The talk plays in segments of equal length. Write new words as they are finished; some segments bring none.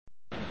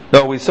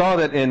No, we saw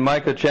that in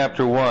Micah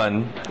chapter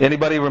 1.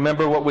 Anybody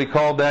remember what we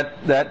called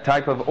that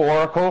type of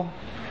oracle?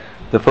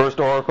 The first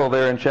oracle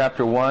there in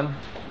chapter 1?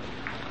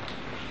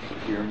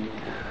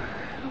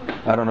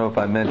 I don't know if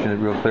I mentioned it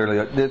real clearly.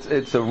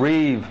 It's a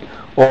Reeve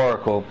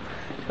oracle.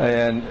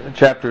 And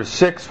chapter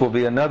 6 will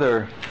be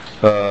another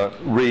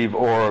Reeve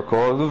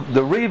oracle.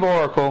 The Reeve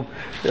oracle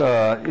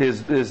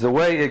is the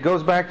way it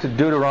goes back to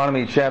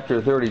Deuteronomy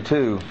chapter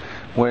 32.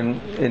 When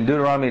in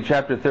Deuteronomy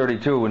chapter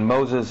 32, when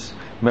Moses,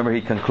 remember, he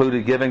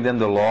concluded giving them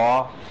the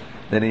law.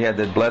 Then he had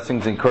the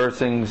blessings and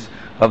cursings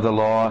of the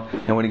law.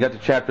 And when he got to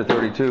chapter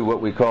 32,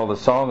 what we call the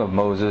Song of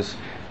Moses,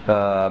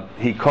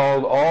 he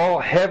called all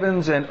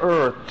heavens and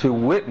earth to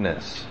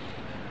witness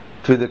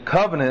to the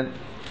covenant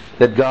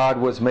that God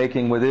was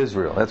making with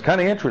Israel. That's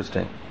kind of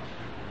interesting.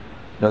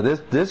 Now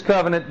this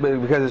covenant,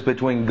 because it's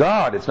between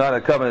God, it's not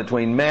a covenant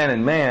between man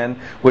and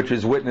man, which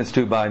is witnessed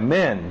to by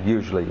men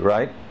usually,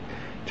 right?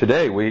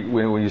 Today,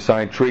 when you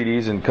sign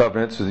treaties and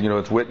covenants,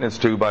 it's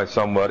witnessed to by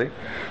somebody.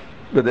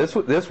 But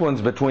this one's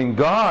between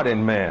God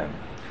and man,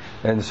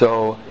 and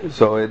so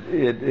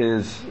it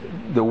is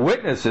the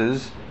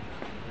witnesses,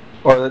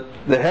 or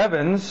the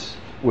heavens,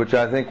 which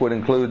I think would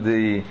include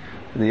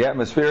the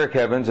atmospheric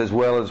heavens as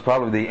well as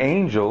probably the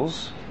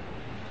angels,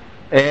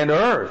 and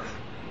earth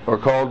are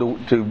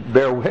called to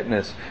bear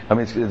witness. I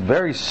mean, it's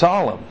very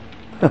solemn,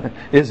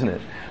 isn't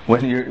it?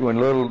 When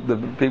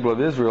the people of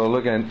Israel are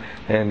looking,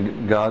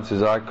 and God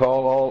says, "I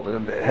call all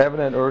heaven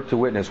and earth to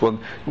witness." Well,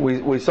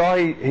 we saw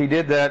he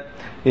did that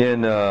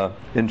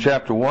in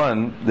chapter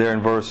 1 there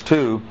in verse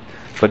 2.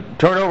 But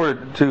turn over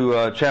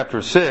to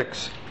chapter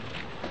 6,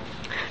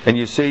 and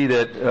you see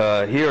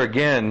that here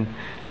again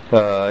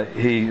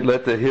he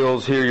let the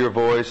hills hear your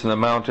voice, and the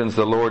mountains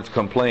the Lord's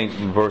complaint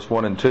in verse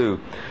 1 and 2.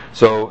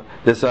 So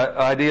this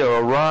idea,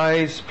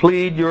 arise,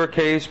 plead your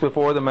case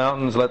before the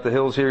mountains, let the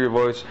hills hear your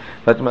voice.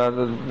 Let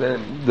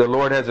the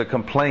Lord has a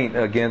complaint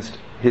against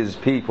His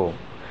people.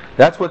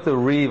 That's what the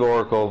Reeve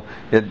oracle.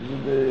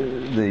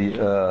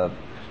 The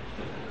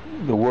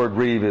word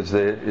Reeve is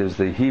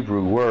the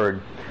Hebrew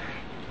word,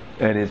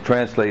 and it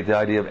translates the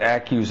idea of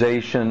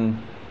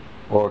accusation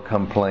or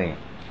complaint.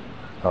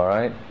 All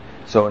right.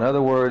 So in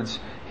other words,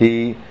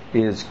 he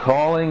is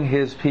calling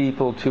his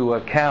people to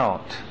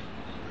account.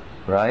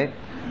 Right.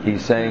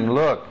 He's saying,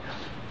 look,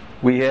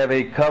 we have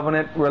a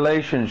covenant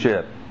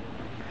relationship.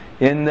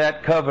 In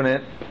that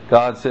covenant,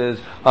 God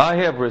says, I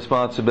have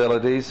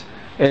responsibilities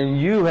and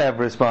you have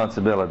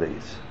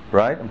responsibilities.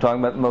 Right? I'm talking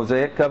about the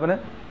Mosaic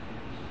covenant.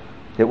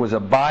 It was a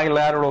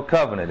bilateral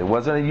covenant. It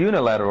wasn't a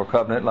unilateral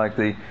covenant like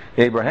the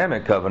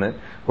Abrahamic covenant,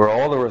 where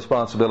all the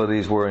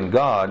responsibilities were in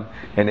God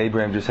and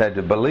Abraham just had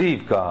to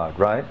believe God,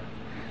 right?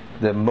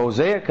 The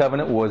Mosaic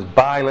covenant was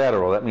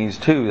bilateral. That means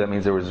two. That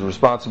means there was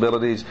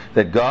responsibilities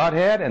that God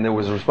had and there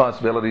was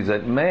responsibilities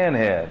that man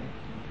had.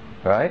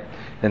 Right?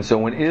 And so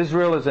when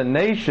Israel as a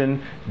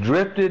nation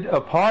drifted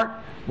apart,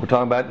 we're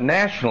talking about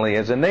nationally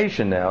as a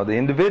nation now. The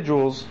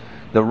individuals,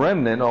 the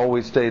remnant,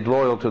 always stayed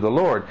loyal to the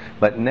Lord.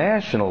 But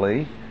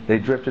nationally, they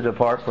drifted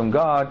apart from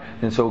God.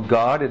 And so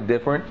God, at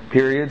different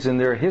periods in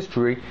their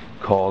history,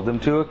 called them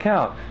to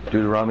account.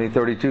 Deuteronomy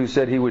 32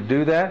 said He would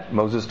do that.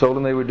 Moses told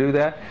them they would do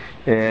that.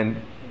 And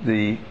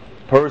the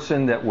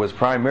person that was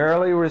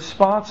primarily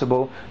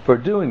responsible for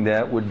doing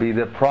that would be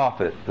the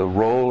prophet, the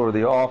role or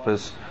the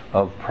office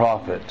of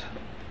prophet.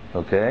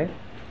 Okay?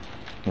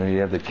 And you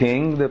have the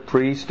king, the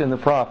priest, and the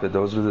prophet.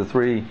 Those are the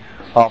three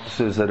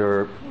offices that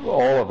are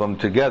all of them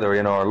together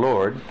in our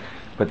Lord.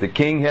 But the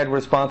king had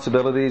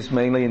responsibilities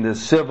mainly in the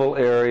civil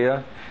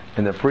area,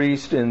 and the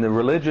priest in the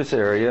religious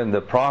area, and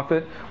the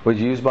prophet was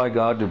used by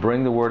God to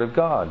bring the word of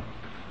God.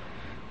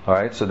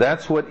 Alright, so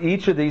that's what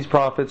each of these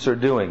prophets are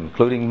doing,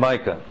 including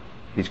Micah.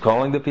 He's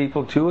calling the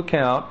people to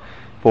account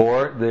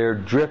for their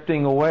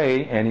drifting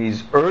away, and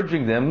he's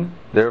urging them,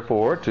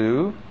 therefore,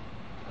 to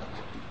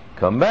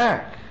come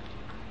back.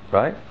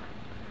 Right?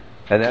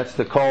 And that's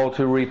the call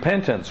to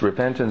repentance.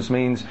 Repentance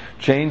means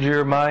change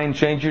your mind,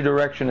 change your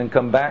direction, and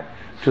come back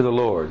to the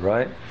Lord.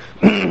 Right?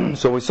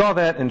 So we saw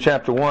that in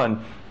chapter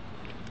 1.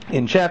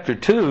 In chapter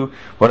 2,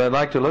 what I'd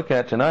like to look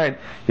at tonight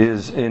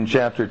is in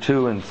chapter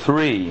 2 and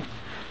 3.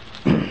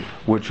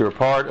 Which are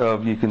part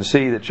of, you can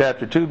see that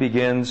chapter 2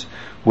 begins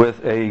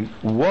with a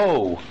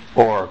woe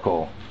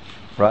oracle.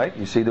 Right?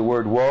 You see the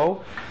word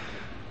woe?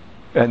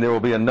 And there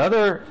will be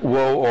another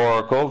woe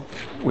oracle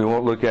we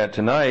won't look at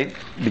tonight,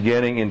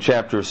 beginning in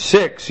chapter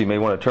 6. You may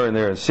want to turn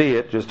there and see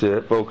it, just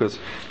to focus.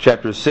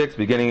 Chapter 6,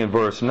 beginning in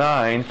verse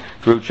 9,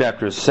 through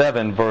chapter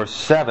 7, verse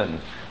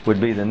 7,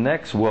 would be the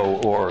next woe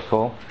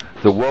oracle.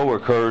 The woe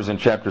occurs in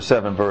chapter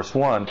 7, verse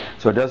 1,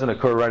 so it doesn't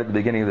occur right at the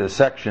beginning of this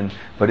section,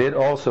 but it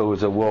also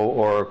is a woe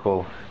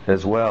oracle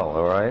as well,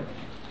 alright?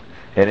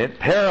 And it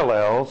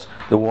parallels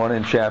the one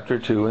in chapter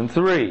 2 and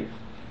 3.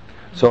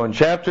 So in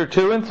chapter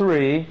 2 and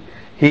 3,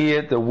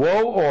 the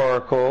woe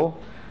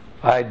oracle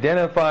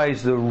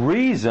identifies the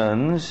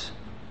reasons,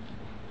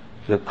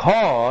 the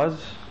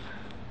cause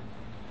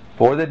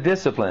for the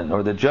discipline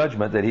or the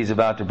judgment that he's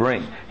about to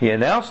bring. He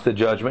announced the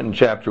judgment in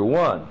chapter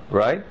 1,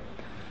 right?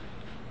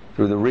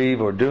 through the Reeve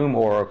or Doom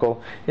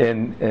oracle,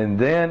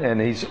 and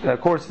he's,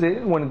 of course,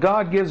 when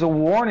God gives a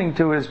warning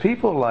to His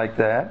people like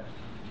that,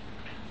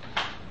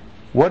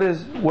 what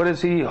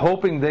is He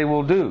hoping they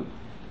will do?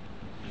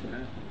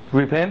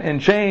 Repent and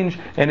change,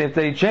 and if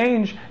they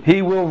change,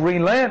 He will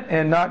relent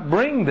and not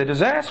bring the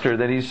disaster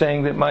that He's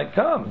saying that might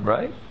come,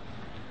 right?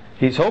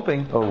 He's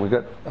hoping. I'm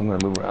going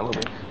to move around a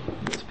little bit.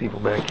 There's people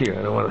back here.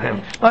 I don't want to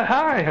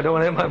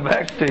have my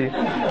back to you.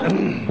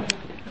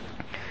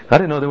 I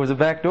didn't know there was a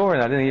back door,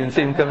 and I didn't even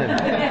see him come in.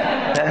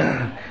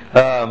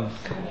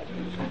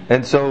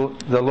 And so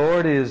the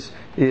Lord is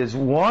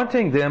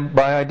wanting them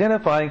by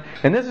identifying,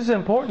 and this is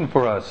important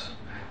for us.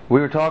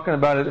 We were talking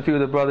about it, a few of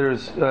the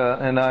brothers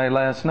and I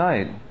last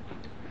night.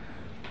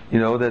 You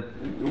know, that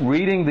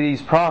reading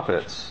these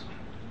prophets,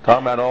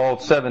 talking about all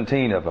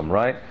 17 of them,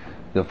 right?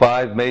 The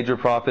 5 major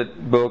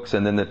prophet books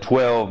and then the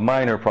 12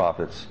 minor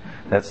prophets.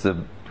 It's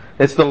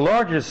the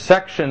largest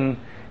section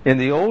in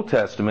the Old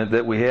Testament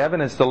that we have,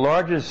 and it's the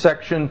largest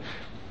section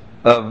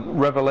of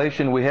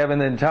Revelation we have in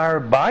the entire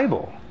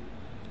Bible,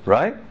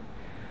 right?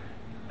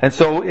 And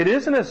so it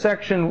isn't a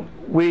section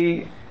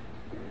we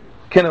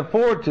can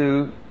afford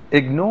to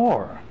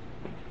ignore.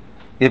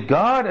 If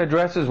God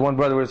addresses, one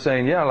brother was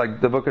saying,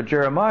 like the book of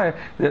Jeremiah,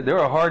 there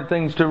are hard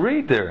things to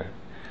read there.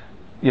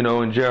 You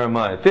know, in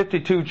Jeremiah,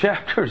 52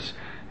 chapters.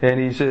 And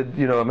he said,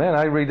 man,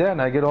 I read that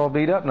and I get all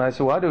beat up. And I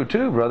said, well, I do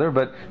too, brother,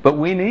 but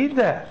we need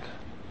that.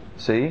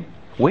 See?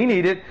 We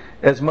need it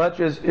as much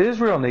as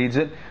Israel needs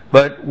it,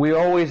 but we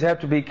always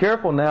have to be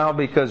careful now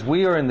because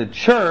we are in the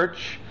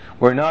church.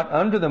 We're not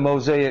under the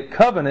Mosaic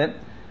covenant,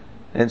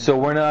 and so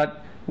we're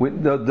not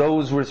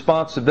those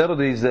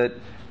responsibilities that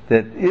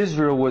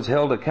Israel was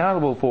held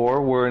accountable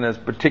for were in a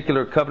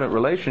particular covenant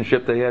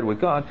relationship they had with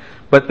God.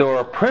 But there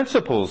are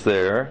principles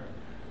there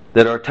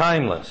that are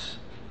timeless,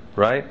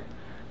 right?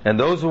 And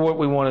those are what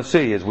we want to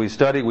see as we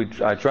study.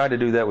 I tried to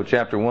do that with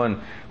chapter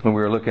 1 when we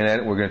were looking at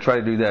it. We're going to try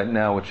to do that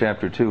now with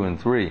chapter 2 and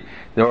 3.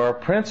 There are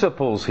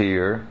principles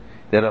here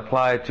that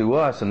apply to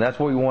us, and that's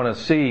what we want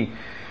to see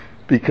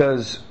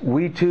because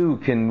we too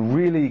can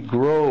really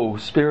grow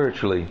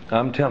spiritually.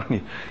 I'm telling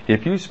you,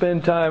 if you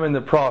spend time in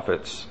the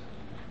prophets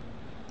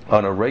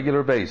on a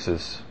regular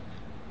basis,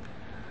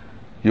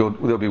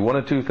 there'll be one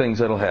of two things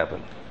that'll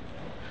happen.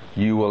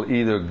 You will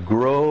either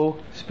grow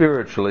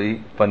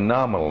spiritually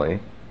phenomenally,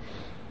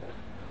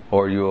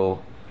 or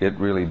you'll get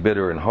really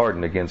bitter and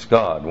hardened against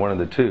God. One of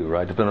the two,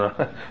 right? Depending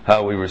on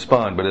how we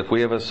respond. But if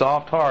we have a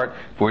soft heart,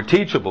 if we're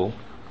teachable,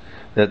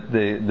 that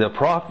the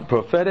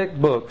prophetic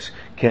books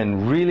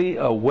can really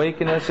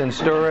awaken us and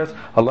stir us.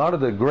 A lot of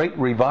the great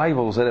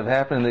revivals that have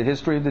happened in the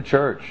history of the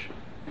church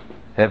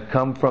have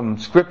come from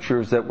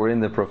scriptures that were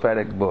in the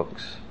prophetic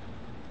books.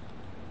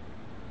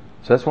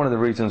 So that's one of the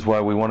reasons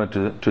why we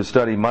wanted to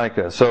study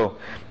Micah. So,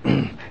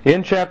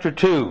 in chapter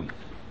 2,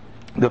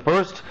 the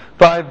first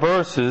 5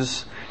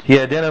 verses, he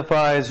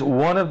identifies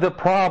one of the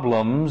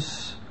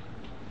problems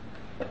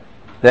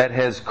that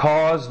has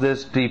caused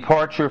this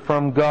departure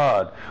from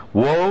God.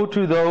 Woe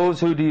to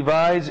those who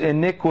devise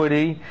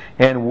iniquity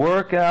and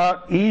work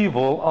out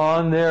evil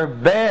on their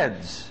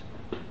beds.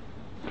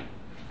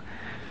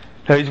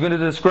 Now he's going to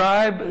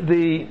describe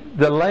the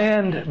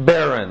land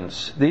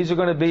barons. These are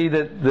going to be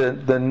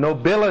the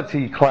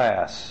nobility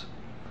class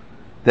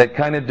that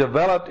kind of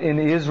developed in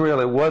Israel.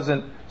 It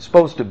wasn't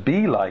supposed to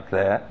be like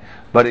that,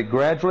 but it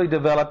gradually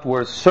developed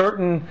where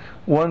certain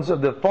ones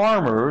of the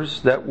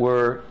farmers that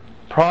were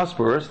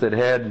prosperous, that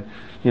had,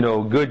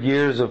 good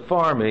years of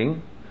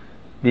farming,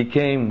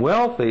 became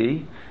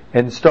wealthy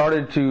and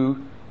started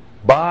to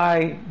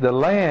buy the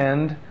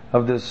land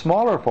of the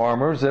smaller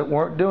farmers that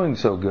weren't doing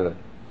so good.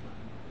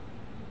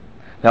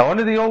 Now,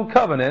 under the Old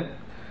Covenant,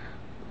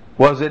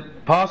 was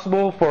it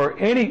possible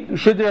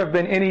should there have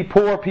been any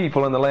poor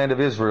people in the land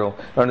of Israel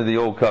under the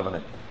Old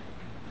Covenant?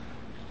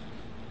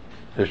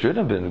 There shouldn't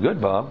have been.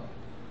 Good, Bob.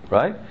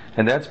 Right?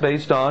 And that's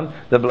based on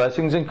the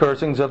blessings and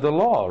cursings of the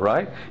law,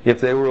 right? If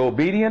they were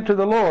obedient to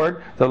the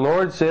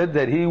Lord said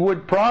that He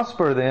would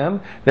prosper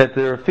them, that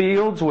their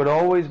fields would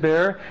always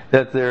bear,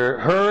 that their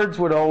herds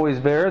would always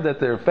bear, that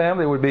their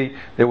family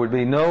there would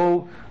be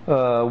no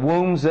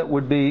wombs that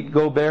would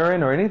go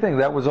barren or anything.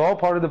 That was all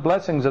part of the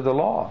blessings of the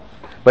law.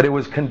 But it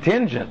was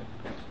contingent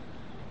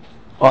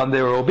on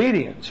their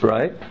obedience,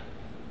 right?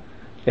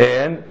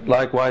 And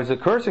likewise, the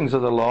cursings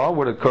of the law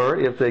would occur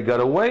if they got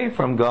away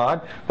from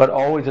God, but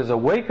always as a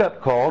wake-up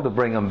call to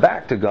bring them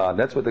back to God.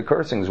 That's what the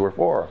cursings were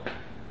for,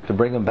 to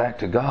bring them back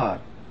to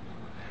God.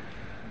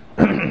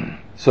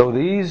 So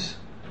these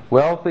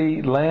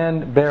wealthy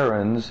land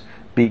barons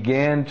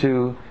began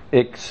to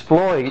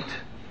exploit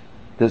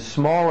the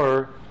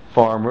smaller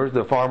farmers,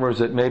 the farmers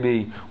that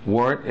maybe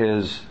weren't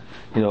as,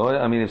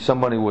 if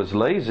somebody was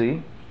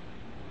lazy,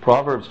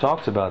 Proverbs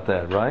talks about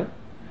that, right?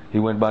 He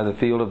went by the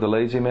field of the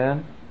lazy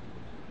man,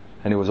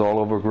 and it was all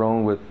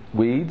overgrown with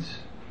weeds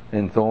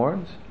and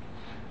thorns.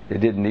 It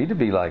didn't need to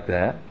be like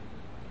that,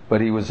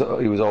 but he was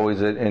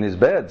always in his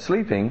bed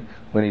sleeping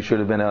when he should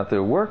have been out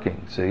there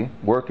working. See,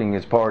 working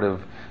is part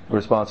of the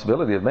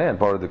responsibility of man,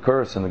 part of the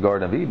curse in the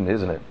Garden of Eden,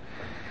 isn't it?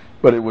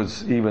 But it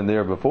was even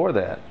there before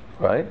that,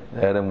 right?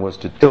 Adam was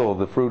to till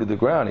the fruit of the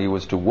ground. He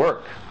was to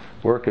work.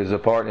 Work is a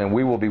part, and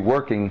we will be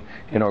working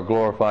in our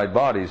glorified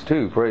bodies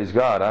too. Praise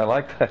God. I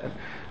like that.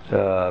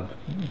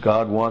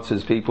 God wants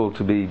His people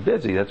to be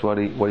busy. That's what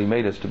He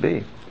made us to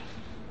be.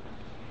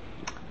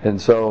 And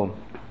so,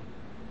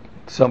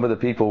 some of the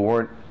people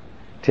weren't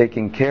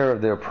taking care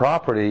of their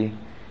property.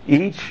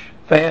 Each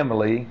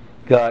family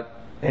got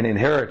an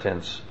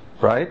inheritance,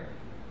 right?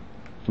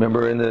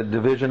 Remember in the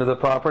division of the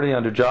property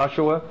under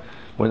Joshua,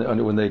 when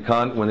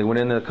they went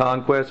in the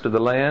conquest of the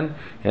land,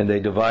 and they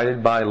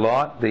divided by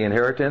lot the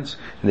inheritance.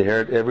 And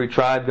every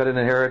tribe got an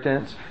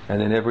inheritance,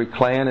 and then every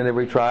clan and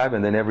every tribe,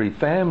 and then every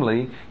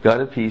family got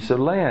a piece of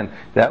land.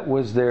 That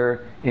was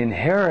their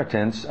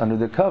inheritance under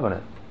the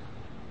covenant,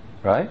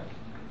 right?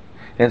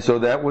 And so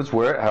that was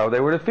how they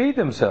were to feed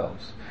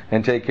themselves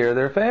and take care of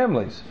their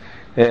families.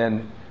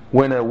 And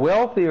when a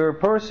wealthier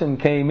person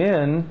came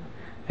in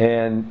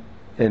and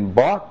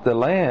bought the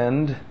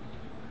land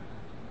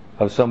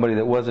of somebody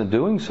that wasn't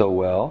doing so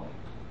well,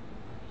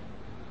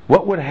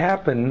 what would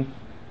happen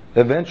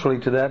eventually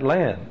to that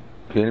land?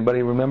 Does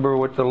anybody remember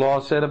what the law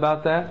said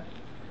about that?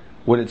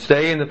 Would it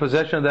stay in the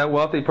possession of that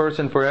wealthy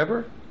person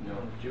forever? No,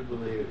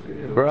 Jubilee.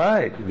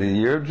 Right, the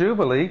year of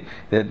Jubilee,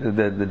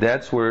 the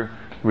debts were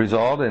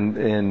resolved,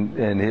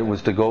 and it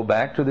was to go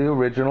back to the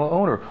original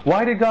owner.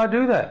 Why did God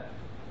do that?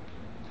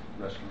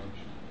 Restoration.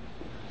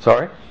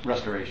 Sorry?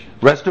 Restoration.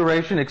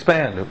 Restoration,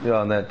 expand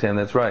on that, Tim,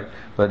 that's right.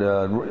 But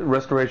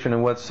restoration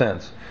in what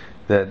sense?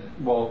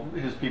 Well,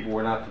 His people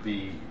were not to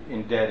be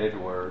indebted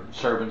or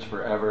servants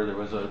forever. There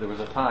was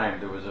a time,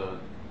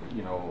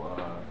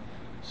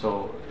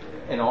 so,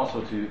 and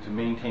also to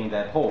maintain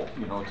that hope,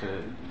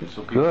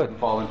 so people didn't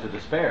fall into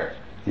despair.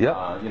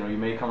 Yeah. You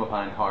may come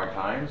upon hard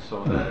times,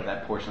 so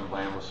that portion of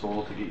land was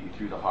sold to get you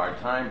through the hard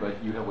time, but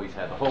you always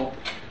had the hope.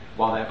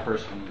 While that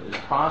person is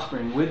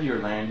prospering with your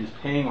land, is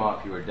paying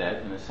off your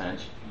debt in a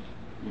sense,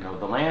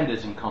 the land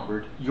is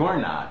encumbered, you're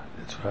not.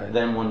 That's right.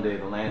 Then one day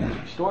the land is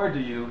restored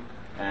to you,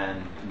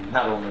 and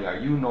not only are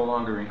you no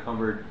longer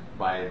encumbered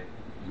by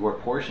your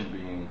portion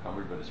being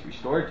encumbered, but it's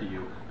restored to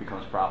you,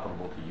 becomes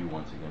profitable to you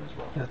once again as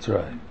well. That's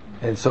right.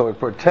 And so it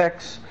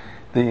protects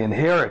the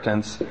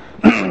inheritance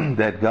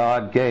that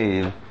God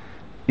gave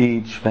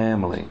each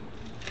family.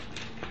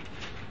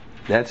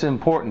 That's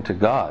important to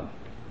God.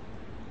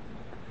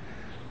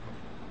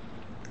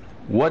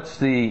 What's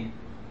the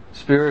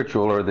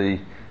spiritual or the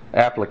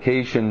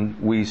application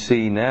we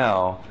see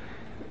now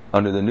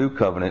under the new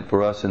covenant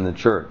for us in the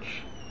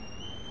church?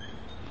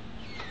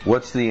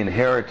 What's the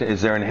inheritance?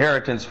 Is there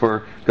inheritance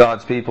for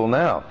God's people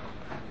now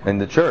in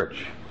the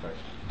church?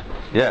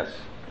 Yes.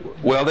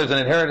 Well, there's an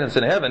inheritance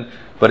in heaven,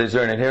 but is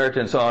there an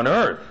inheritance on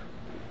earth?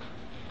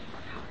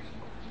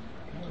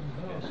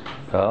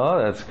 Oh,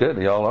 that's good.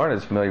 Y'all aren't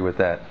as familiar with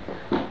that.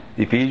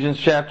 Ephesians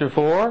chapter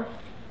 4.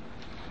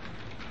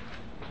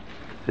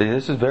 See,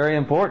 this is very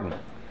important.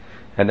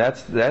 And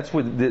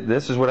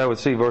this is what I would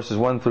see, verses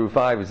 1 through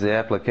 5 is the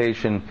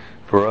application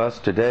for us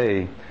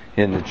today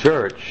in the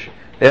church.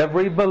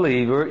 Every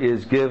believer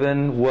is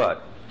given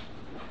what?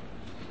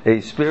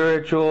 A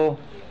spiritual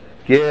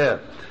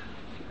gift.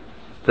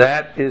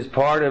 That is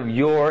part of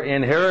your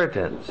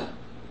inheritance.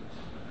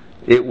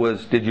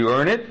 Did you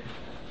earn it?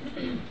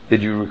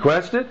 Did you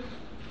request it?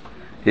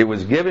 It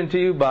was given to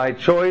you by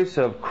choice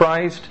of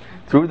Christ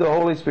through the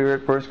Holy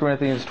Spirit, 1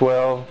 Corinthians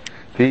 12,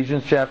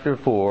 Ephesians chapter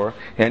 4.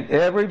 And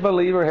every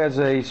believer has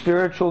a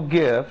spiritual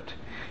gift,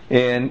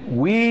 and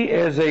we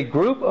as a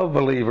group of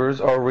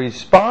believers are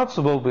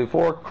responsible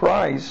before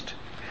Christ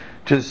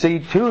to see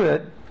to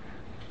it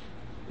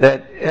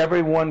that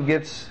everyone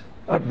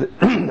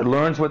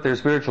learns what their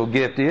spiritual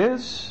gift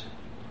is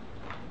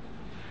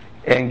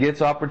and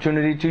gets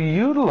opportunity to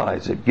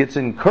utilize it, gets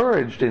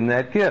encouraged in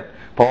that gift.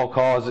 Paul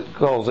calls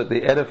it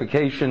the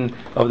edification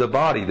of the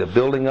body, the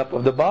building up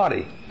of the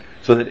body,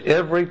 so that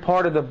every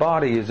part of the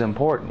body is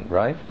important,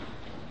 right?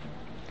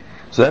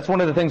 So that's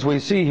one of the things we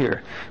see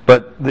here.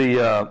 But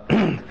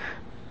the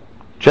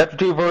chapter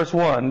 2, verse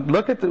 1,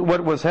 look at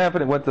what was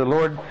happening, what the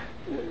Lord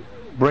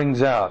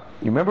brings out.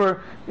 You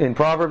remember in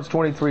Proverbs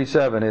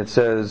 23:7 it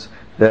says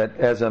that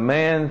as a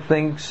man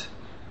thinks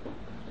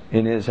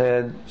in his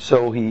head,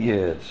 so he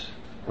is.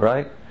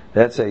 Right?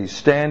 That's a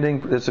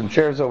standing... There's some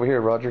chairs over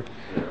here, Roger.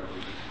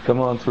 Come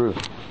on through.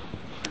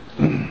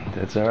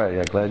 That's all right.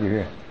 Yeah, glad you're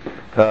here.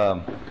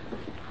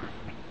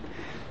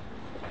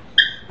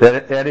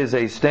 That is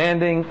a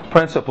standing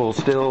principle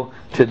still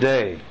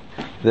today.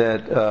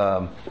 That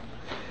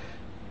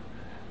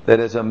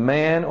as a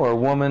man or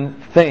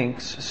woman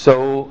thinks,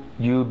 so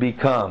you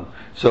become.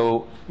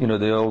 So,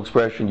 the old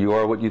expression, you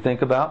are what you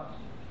think about.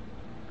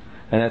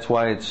 And that's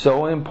why it's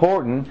so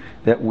important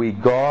that we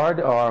guard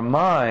our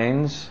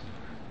minds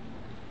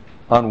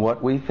on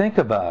what we think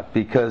about.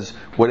 Because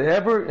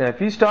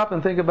if you stop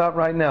and think about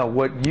right now,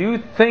 what you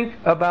think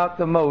about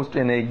the most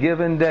in a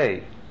given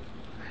day,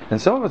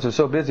 and some of us are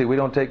so busy we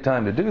don't take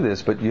time to do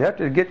this, but you have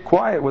to get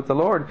quiet with the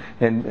Lord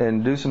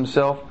and do some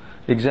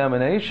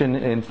self-examination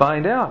and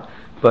find out.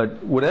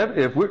 But whatever,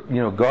 if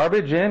we're,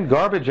 garbage in,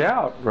 garbage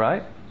out,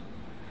 right?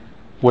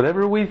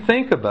 Whatever we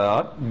think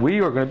about, we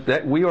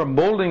are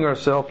molding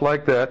ourselves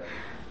like that,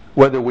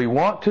 whether we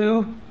want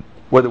to,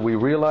 whether we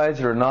realize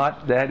it or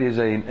not. That is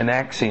an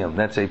axiom.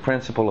 That's a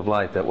principle of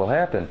life that will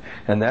happen.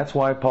 And that's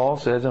why Paul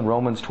says in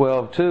Romans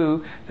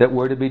 12:2 that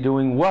we're to be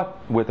doing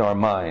what with our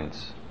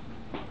minds?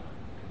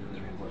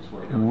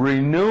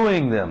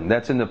 Renewing them.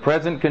 That's in the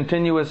present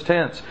continuous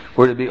tense.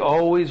 We're to be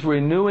always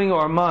renewing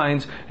our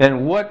minds.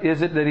 And what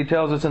is it that he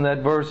tells us in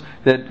that verse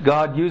that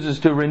God uses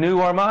to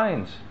renew our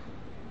minds?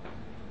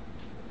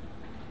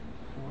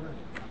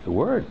 The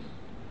Word.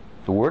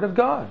 The Word of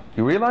God.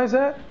 You realize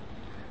that?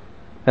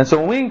 And so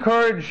when we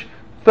encourage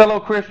fellow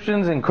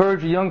Christians,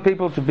 encourage young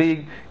people to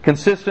be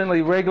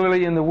consistently,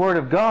 regularly in the Word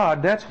of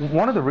God, that's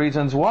one of the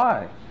reasons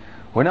why.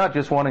 We're not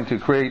just wanting to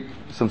create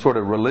some sort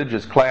of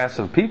religious class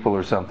of people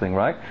or something,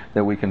 right?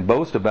 That we can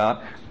boast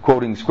about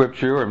quoting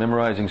Scripture or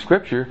memorizing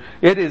Scripture.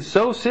 It is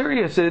so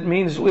serious, it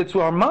means it's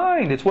our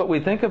mind. It's what we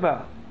think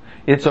about.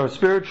 It's our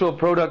spiritual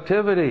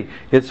productivity.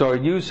 It's our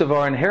use of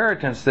our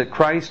inheritance that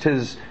Christ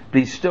has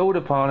bestowed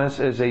upon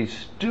us as a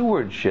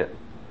stewardship.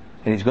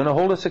 And He's going to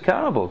hold us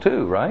accountable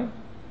too, right?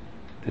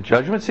 The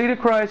judgment seat of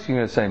Christ, you're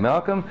going to say,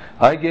 Malcolm,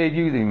 I gave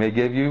you, He may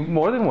give you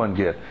more than one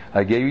gift.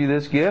 I gave you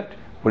this gift.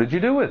 What did you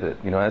do with it?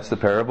 You know, that's the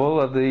parable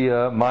of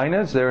the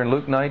minas there in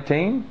Luke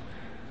 19.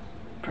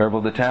 Parable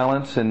of the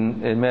talents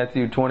in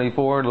Matthew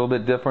 24. A little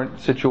bit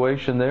different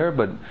situation there,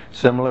 but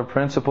similar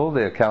principle,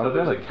 the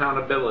accountability. So there's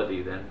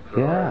accountability then.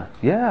 For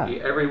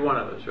every one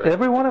of us, right?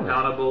 Every one of us.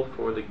 Accountable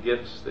for the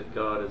gifts that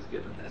God has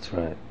given. That's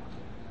right.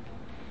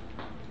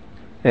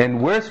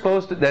 And we're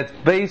supposed to, that's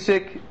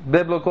basic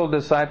biblical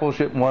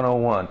discipleship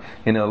 101.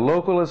 In a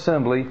local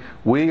assembly,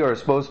 we are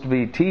supposed to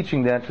be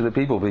teaching that to the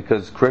people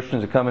because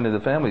Christians that come into the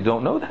family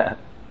don't know that.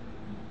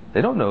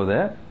 They don't know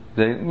that.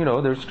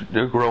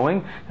 They're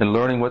growing and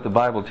learning what the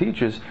Bible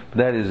teaches, but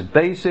that is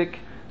basic.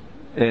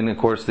 And of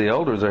course the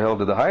elders are held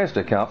to the highest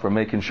account for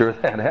making sure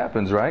that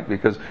happens, right?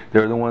 Because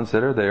they're the ones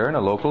that are there in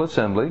a local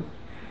assembly.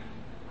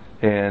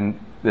 And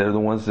they're the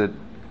ones that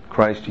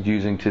Christ is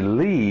using to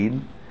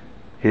lead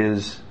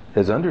as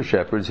under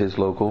shepherds, His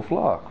local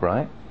flock,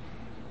 right?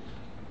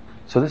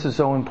 So this is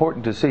so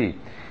important to see.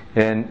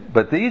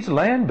 But these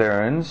land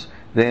barons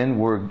then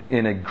were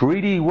in a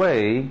greedy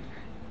way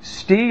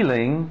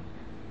stealing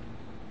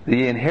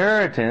the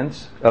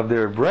inheritance of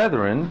their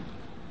brethren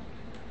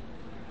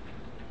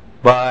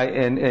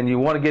and you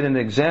want to get an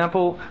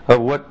example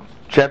of what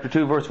chapter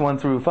 2 verse 1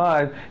 through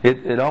 5,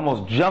 it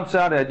almost jumps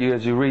out at you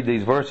as you read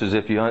these verses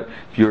if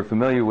you're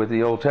familiar with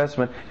the Old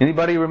Testament.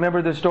 Anybody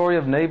remember the story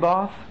of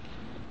Naboth?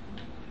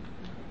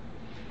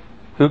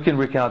 Who can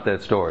recount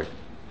that story?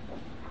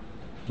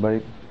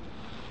 Anybody?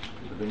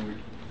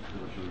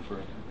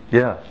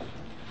 Yeah.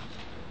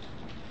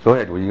 Go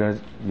ahead.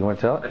 You want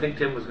to tell it? I think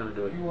Tim was going to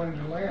do it. You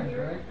wanted the land,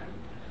 right?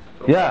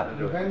 Yeah.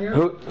 The vineyard?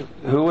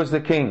 Who was the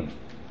king?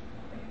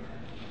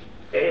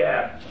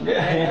 Yeah.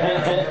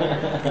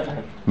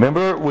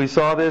 Remember we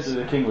saw this?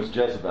 The king was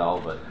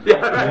Jezebel, but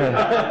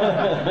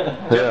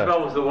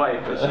Jezebel was the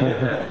wife, but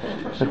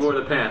she wore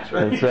the pants,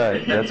 right? That's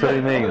right. That's what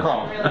he means.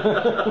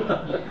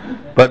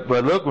 But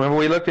look, remember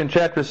we looked in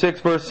chapter 6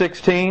 verse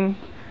 16?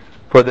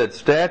 For the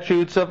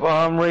statutes of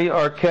Omri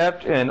are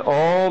kept and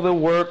all the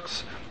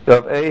works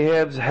of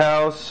Ahab's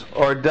house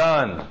are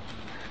done.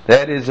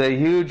 That is a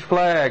huge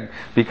flag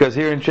because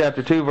here in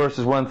chapter 2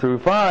 verses 1 through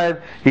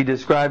 5 he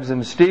describes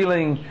them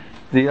stealing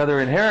the other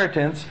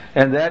inheritance,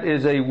 and that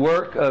is a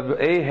work of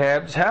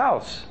Ahab's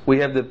house. We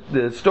have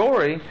the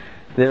story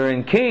there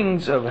in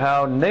Kings of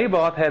how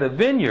Naboth had a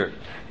vineyard.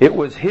 It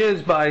was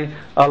his by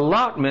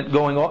allotment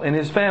going on in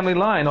his family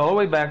line all the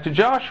way back to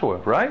Joshua,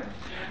 right?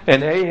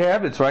 And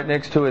Ahab, it's right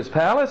next to his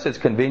palace. It's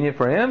convenient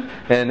for him.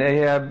 And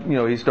Ahab,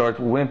 he starts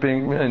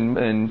whimpering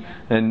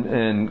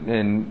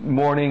and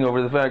mourning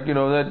over the fact,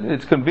 that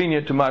it's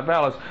convenient to my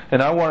palace.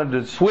 And I wanted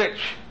to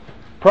switch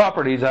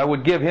properties. I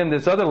would give him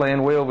this other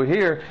land way over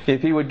here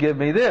if he would give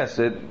me this.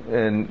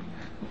 And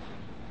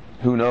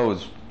who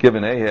knows,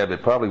 given Ahab,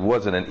 it probably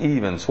wasn't an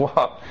even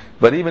swap.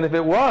 But even if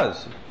it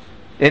was,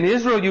 in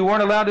Israel you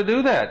weren't allowed to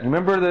do that.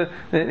 Remember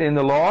in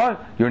the law,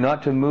 you're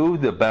not to move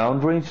the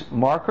boundaries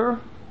marker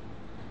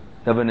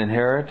of an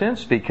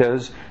inheritance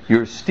because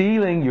you're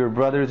stealing your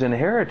brother's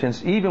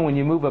inheritance even when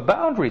you move a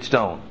boundary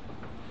stone.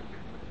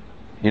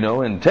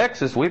 In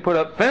Texas we put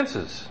up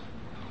fences.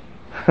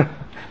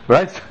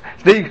 Right?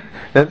 Steve,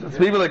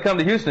 people that come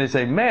to Houston, they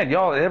say, man,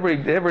 y'all, every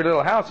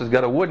little house has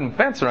got a wooden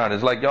fence around it.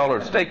 It's like y'all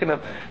are staking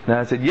up. And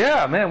I said,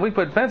 yeah, man, we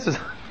put fences.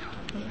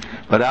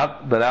 But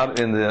out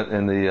in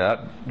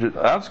the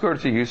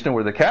outskirts of Houston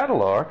where the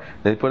cattle are,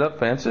 they put up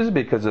fences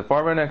because the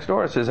farmer next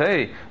door says,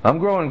 hey, I'm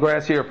growing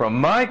grass here for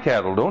my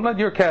cattle. Don't let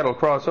your cattle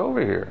cross over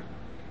here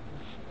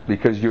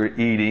because you're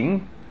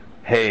eating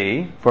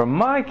hay for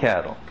my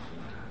cattle.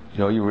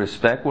 You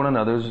respect one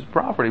another's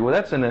property. Well,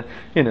 that's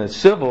in a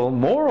civil,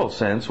 moral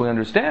sense. We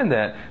understand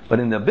that. But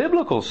in the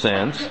biblical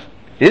sense,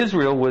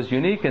 Israel was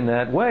unique in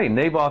that way.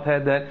 Naboth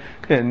had that.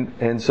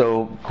 And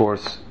so, of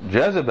course,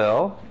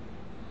 Jezebel,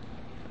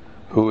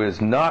 who is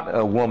not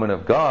a woman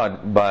of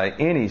God by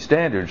any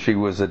standard, she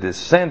was a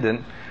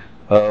descendant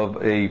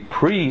of a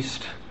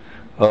priest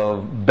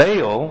of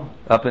Baal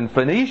up in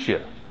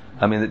Phoenicia.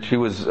 I mean, that she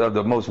was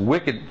the most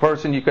wicked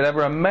person you could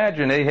ever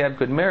imagine Ahab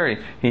could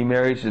marry. He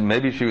married,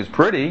 maybe she was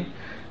pretty.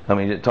 I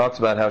mean, it talks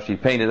about how she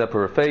painted up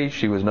her face.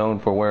 She was known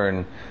for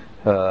wearing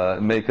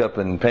makeup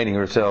and painting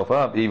herself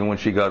up, even when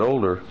she got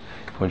older,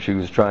 when she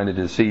was trying to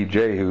deceive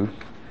Jehu.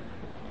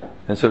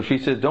 And so she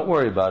says, don't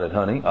worry about it,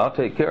 honey. I'll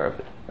take care of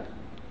it.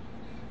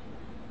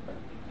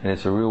 And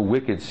it's a real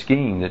wicked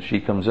scheme that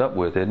she comes up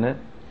with, isn't it?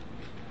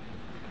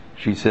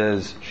 She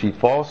says she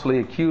falsely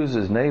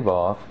accuses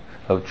Naboth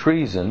of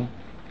treason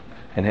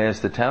and has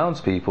the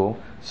townspeople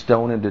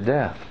stone him to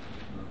death.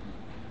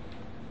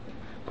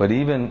 But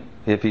even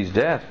if he's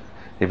dead,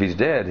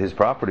 his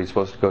property is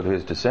supposed to go to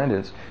his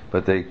descendants,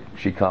 but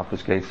she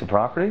confiscates the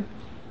property,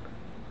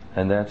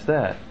 and that's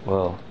that.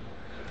 Well,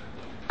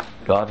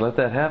 God let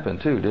that happen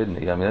too, didn't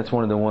He? I mean, that's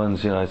one of the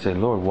ones, I say,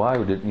 Lord, why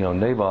would it,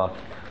 Naboth,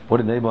 what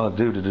did Naboth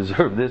do to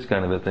deserve this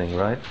kind of a thing,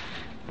 right?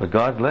 But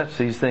God lets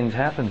these things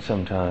happen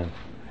sometimes.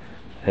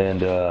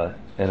 And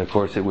of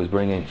course it was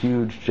bringing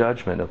huge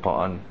judgment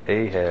upon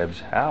Ahab's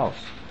house.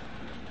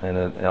 And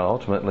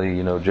ultimately,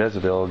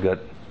 Jezebel got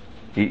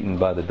eaten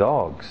by the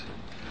dogs,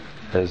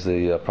 as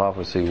the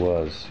prophecy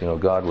was.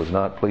 God was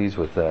not pleased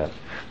with that.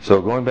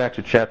 So going back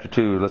to chapter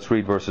 2, let's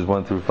read verses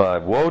 1 through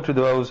 5. Woe to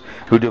those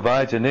who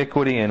devise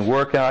iniquity and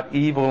work out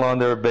evil on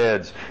their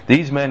beds.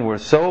 These men were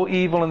so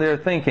evil in their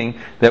thinking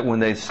that when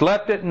they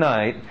slept at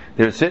night,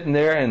 they're sitting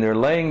there and they're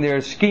laying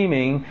there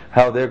scheming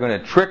how they're going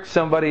to trick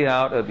somebody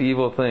out of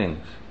evil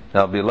things.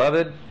 Now,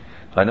 beloved,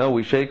 I know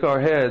we shake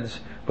our heads,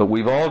 but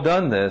we've all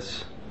done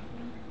this.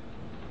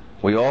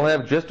 We all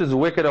have just as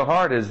wicked a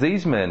heart as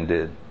these men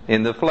did.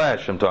 In the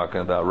flesh, I'm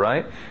talking about,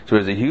 right? So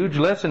there's a huge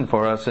lesson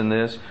for us in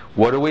this.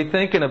 What are we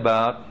thinking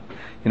about?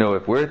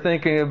 If we're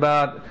thinking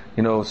about,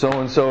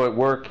 so-and-so at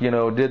work,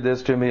 did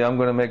this to me, I'm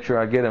going to make sure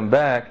I get him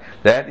back.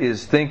 That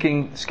is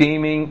thinking,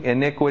 scheming,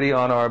 iniquity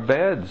on our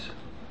beds.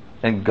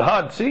 And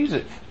God sees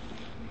it.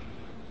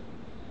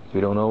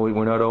 We're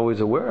not always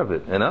aware of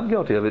it. And I'm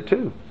guilty of it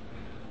too.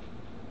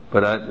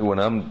 But when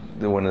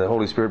the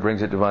Holy Spirit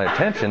brings it to my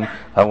attention,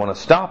 I want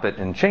to stop it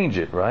and change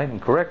it, right?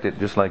 And correct it,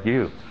 just like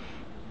you.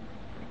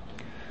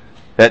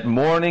 At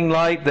morning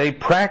light they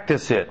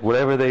practice it,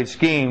 whatever they've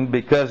schemed,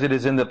 because it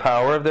is in the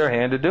power of their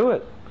hand to do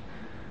it.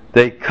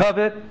 They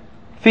covet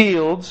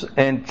fields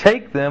and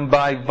take them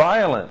by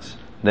violence.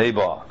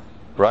 Naboth,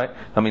 right?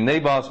 I mean,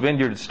 Naboth's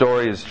vineyard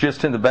story is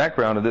just in the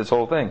background of this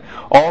whole thing.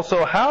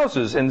 Also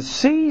houses and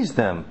seize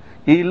them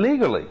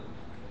illegally.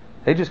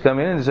 They just come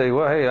in and say,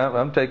 well, hey,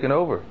 I'm taking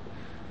over.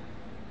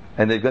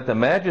 And they've got the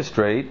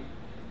magistrate,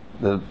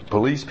 the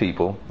police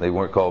people, they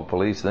weren't called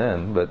police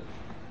then, but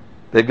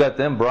they've got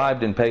them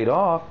bribed and paid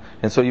off.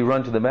 And so you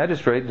run to the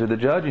magistrate, to the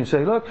judge, and you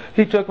say, look,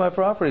 he took my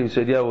property. He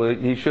said, yeah, well,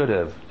 he should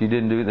have. You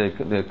didn't do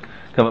it. They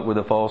come up with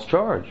a false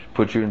charge,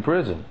 put you in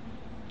prison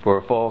for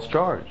a false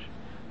charge.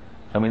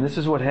 I mean, this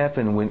is what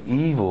happened when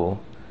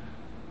evil,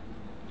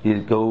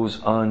 it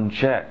goes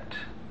unchecked.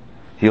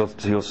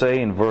 He'll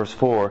say in verse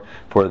 4,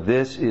 for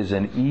this is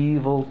an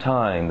evil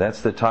time.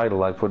 That's the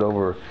title I put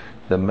over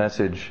the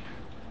message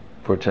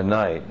for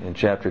tonight in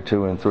chapter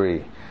 2 and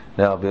 3.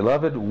 Now,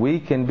 beloved, we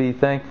can be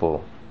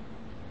thankful.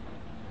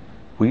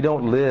 We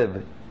don't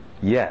live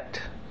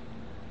yet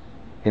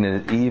in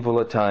as evil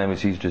a time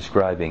as he's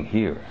describing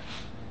here.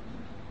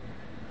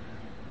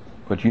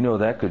 But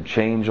that could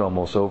change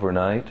almost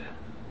overnight.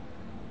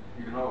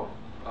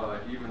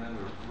 Even in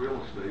the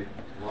real estate,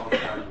 a lot of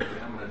times with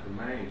the eminent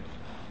domain,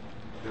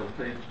 they'll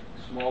take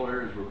small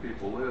areas where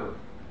people live,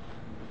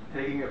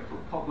 taking it for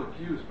public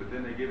use, but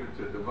then they give it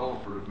to a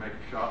developer to make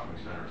a shopping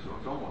center, so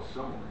it's almost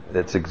similar.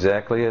 That's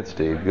exactly it,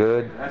 Steve.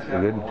 Good. That's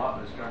happened a lot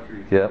in this country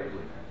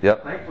lately.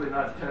 Yep. Thankfully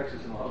not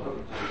Texas and a lot of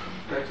other places.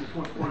 Texas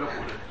won't put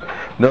up with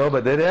it. No,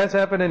 but it has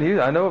happened in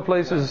Houston. I know of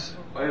places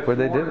where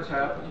they did it. It's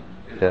happened.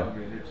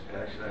 It's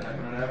actually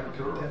happened in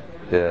Aventura.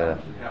 Yeah.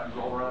 It happens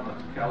all around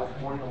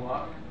California a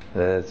lot.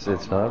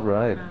 It's not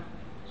right.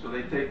 So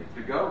they take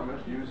the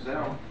government, use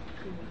them,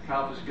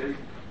 confiscate,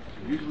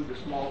 usually the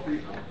small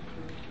people.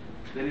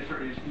 Then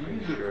you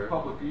use it for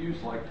public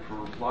use, like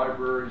for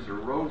libraries or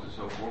roads and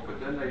so forth, but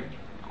then they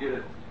get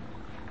a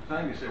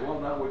thing, they say, well,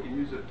 now we can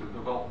use it to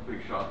develop a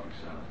big shopping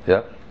center.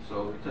 Yep.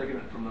 So they're taking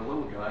it from the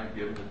little guy and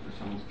giving it to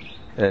some...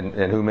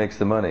 And who makes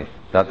the money?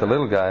 Not the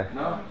little guy.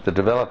 No. The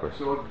developer.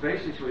 So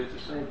basically it's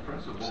the same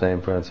principle.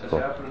 Same principle.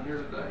 That's happening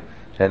here today.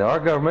 And our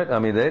government, I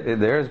mean,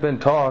 there has been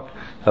talk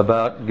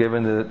about,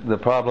 given the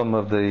problem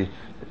of the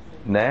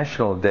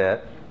national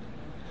debt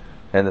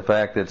and the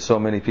fact that so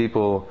many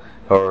people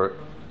are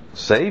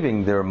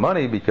saving their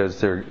money because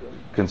they're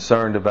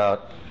concerned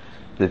about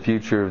the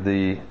future of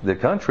the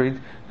country,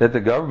 that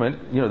the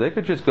government, they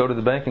could just go to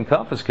the bank and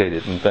confiscate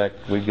it. In fact,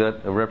 we've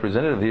got a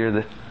representative here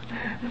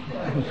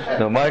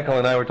that, Michael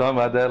and I were talking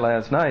about that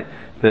last night,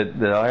 that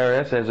the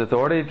IRS has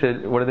authority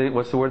to,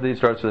 what's the word that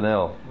starts with an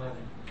L?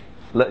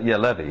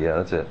 Levy. Yeah,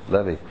 that's it.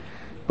 Levy.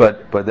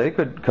 But they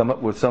could come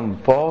up with some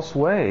false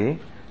way,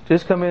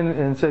 just come in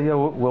and say, yeah,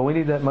 well, we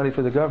need that money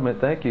for the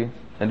government, thank you,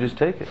 and just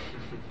take it.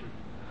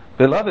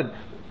 Beloved,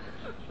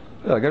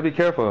 I got to be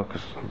careful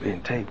because I'm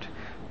being taped.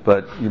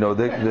 But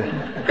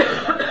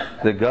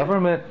the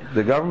government,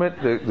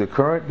 the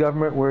current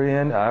government we're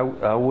in, I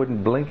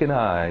wouldn't blink an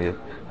eye.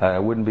 I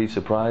wouldn't be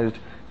surprised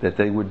that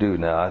they would do.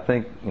 Now, I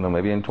think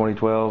maybe in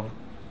 2012,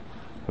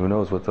 who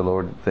knows what the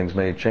Lord, things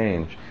may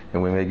change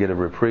and we may get a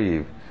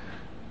reprieve.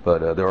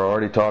 But they're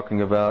already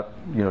talking about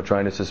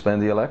trying to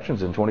suspend the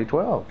elections in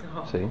 2012.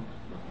 See,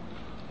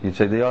 you'd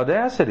say the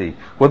audacity.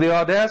 Well, the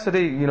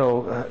audacity,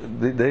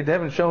 they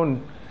haven't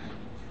shown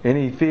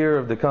any fear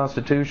of the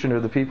Constitution or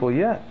the people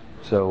yet.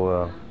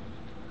 So,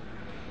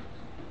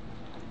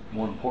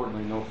 more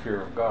importantly, no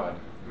fear of God.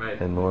 Right.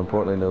 And more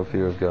importantly, no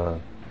fear of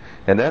God.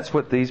 And that's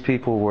what these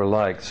people were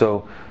like.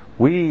 So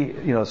we,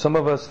 some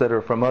of us that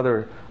are from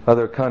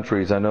other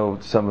countries, I know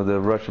some of the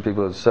Russian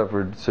people have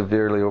suffered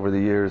severely over the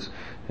years,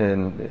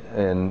 and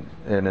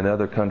in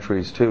other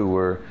countries too,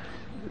 where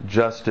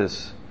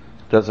justice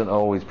doesn't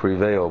always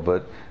prevail.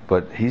 But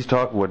what he's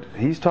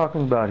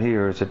talking about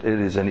here is that it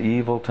is an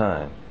evil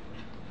time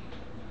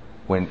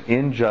when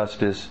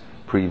injustice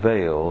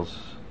prevails.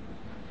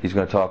 He's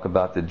going to talk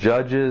about the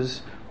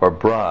judges are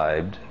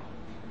bribed,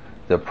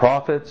 the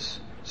prophets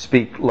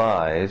speak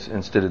lies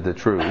instead of the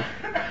truth,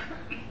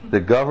 the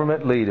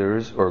government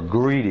leaders are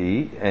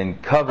greedy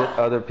and covet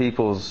other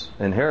people's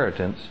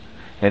inheritance,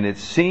 and it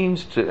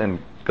seems to, and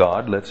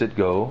God lets it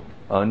go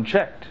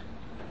unchecked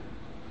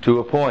to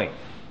a point.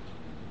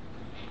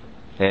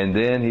 And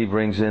then he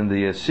brings in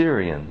the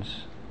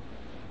Assyrians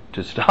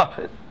to stop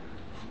it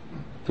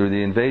through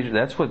the invasion.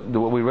 That's what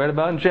we read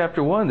about in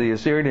chapter 1, the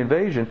Assyrian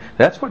invasion.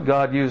 That's what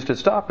God used to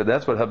stop it.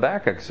 That's what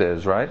Habakkuk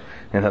says, right?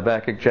 In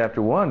Habakkuk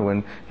chapter 1,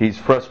 when he's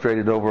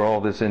frustrated over all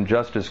this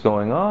injustice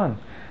going on.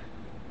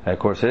 And of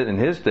course, in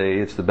his day,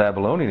 it's the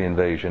Babylonian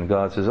invasion.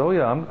 God says, oh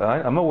yeah,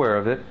 I'm aware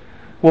of it.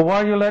 Well,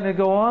 why are you letting it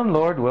go on,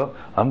 Lord? Well,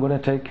 I'm going to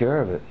take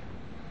care of it.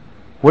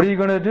 What are you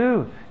going to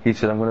do? He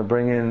said, I'm going to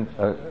bring in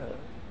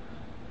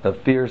a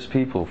fierce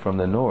people from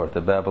the north,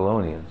 the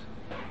Babylonians.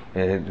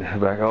 And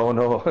back, oh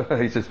no,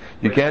 he says,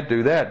 you can't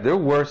do that. They're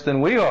worse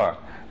than we are.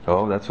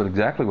 Oh, that's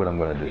exactly what I'm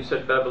going to do. You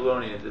said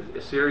Babylonians.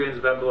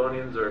 Assyrians,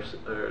 Babylonians are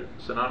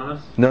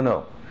synonymous?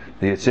 No.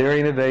 The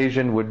Assyrian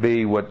invasion would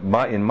be what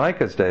in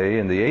Micah's day,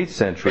 in the 8th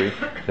century,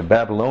 the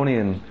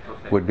Babylonian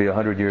would be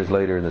 100 years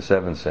later in the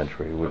 7th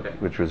century,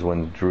 which was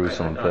when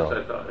Jerusalem fell.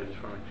 I thought. I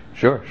just wanted to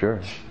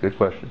Sure. Good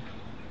question.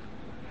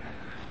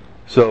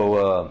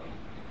 So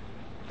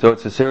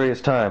it's a serious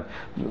time.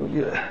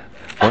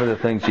 One of the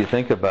things you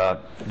think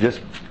about,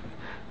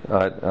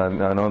 I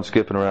know I'm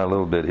skipping around a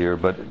little bit here,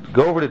 but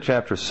go over to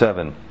chapter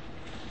 7,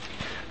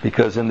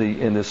 because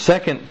in the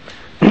second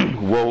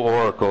woe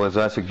oracle, as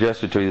I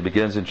suggested to you, it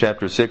begins in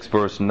chapter 6,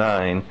 verse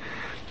 9,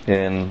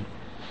 and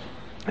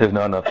there's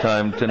not enough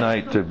time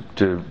tonight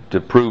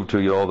to prove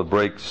to you all the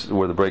breaks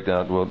where the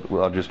breakdown.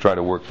 I'll just try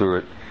to work through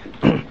it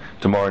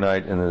tomorrow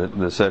night in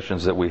the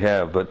sessions that we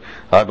have. But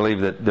I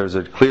believe that there's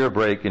a clear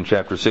break in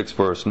chapter 6,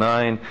 verse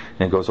 9,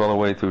 and it goes all the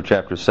way through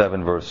chapter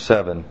 7, verse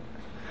 7.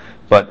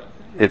 But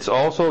it's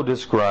also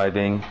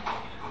describing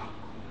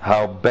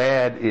how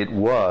bad it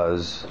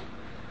was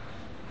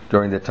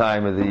during the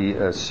time of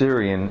the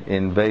Assyrian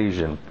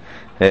invasion.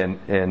 And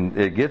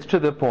it gets to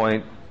the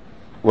point,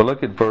 well,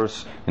 look at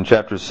in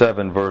chapter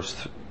 7,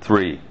 verse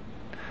 3.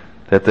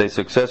 That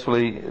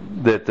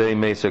they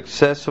may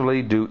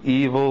successfully do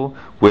evil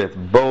with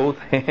both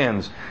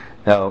hands.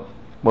 Now,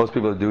 most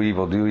people that do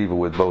evil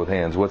with both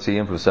hands. What's he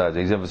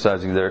emphasizing? He's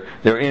emphasizing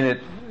they're in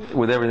it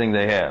with everything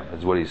they have,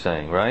 is what he's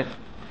saying, right?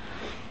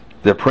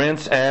 The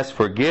prince asks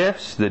for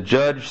gifts, the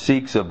judge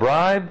seeks a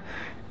bribe,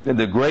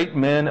 the great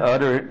men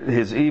utter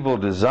his evil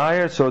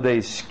desire, so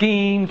they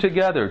scheme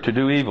together to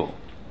do evil.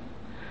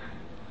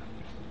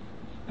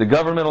 The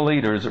governmental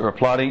leaders are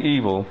plotting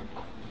evil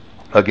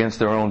against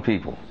their own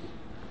people.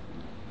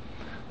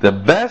 The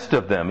best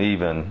of them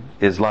even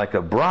is like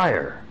a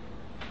briar.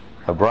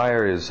 A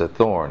briar is a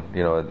thorn.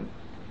 It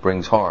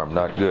brings harm,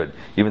 not good.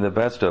 Even the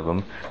best of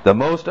them. The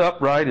most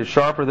upright is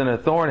sharper than a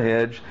thorn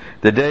hedge.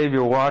 The day of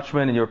your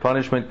watchman and your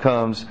punishment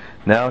comes.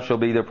 Now shall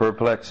be the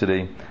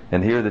perplexity.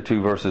 And here are the two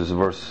verses,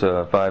 verse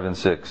 5 and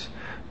 6.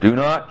 Do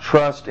not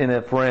trust in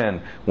a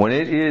friend. When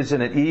it is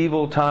in an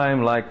evil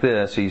time like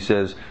this, he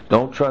says,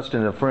 don't trust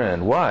in a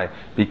friend. Why?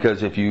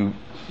 Because if you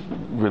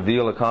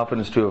reveal a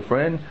confidence to a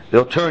friend,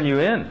 they'll turn you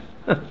in.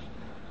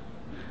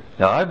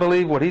 Now, I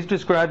believe what he's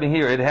describing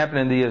here, it happened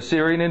in the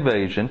Assyrian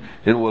invasion.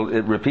 It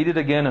repeated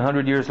again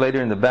 100 years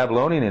later in the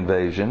Babylonian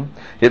invasion.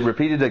 It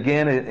repeated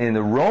again in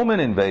the Roman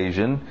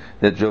invasion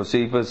that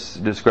Josephus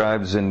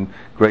describes in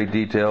great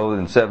detail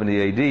in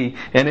 70 AD.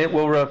 And it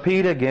will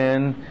repeat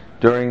again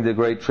during the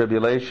Great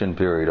Tribulation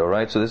period. All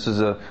right? So this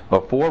is a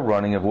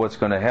forerunning of what's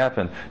going to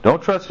happen.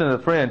 Don't trust in a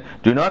friend.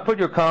 Do not put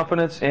your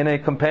confidence in a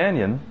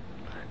companion.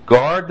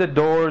 Guard the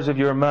doors of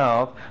your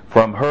mouth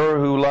from her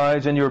who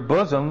lies in your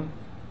bosom.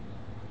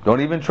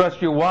 Don't even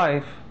trust your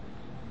wife.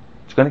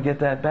 It's going to get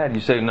that bad. You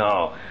say,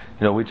 no.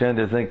 We tend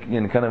to think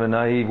in kind of a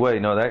naive way.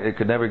 No, it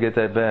could never get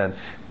that bad.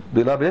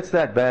 Beloved, it's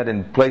that bad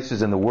in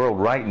places in the world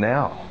right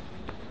now.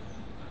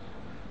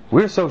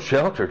 We're so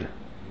sheltered.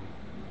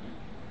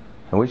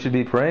 And we should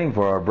be praying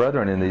for our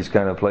brethren in these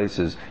kind of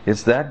places.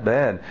 It's that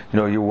bad.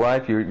 Your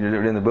wife,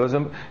 you're in the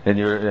bosom, and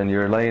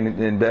you're laying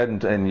in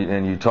bed,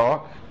 and you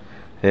talk,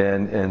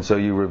 and so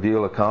you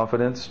reveal a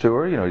confidence to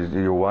her.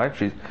 Your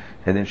wife,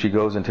 and then she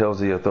goes and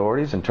tells the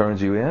authorities and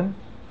turns you in.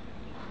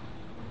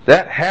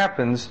 That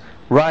happens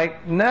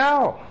right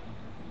now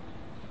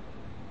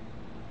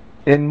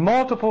in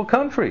multiple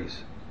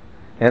countries.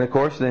 And of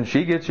course, then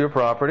she gets your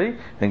property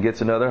and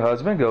gets another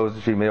husband.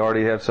 She may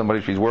already have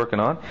somebody she's working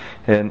on,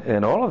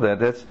 and all of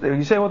that.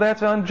 You say, well,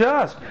 that's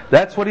unjust.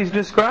 That's what he's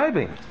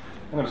describing.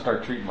 I'm going to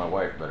start treating my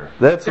wife better.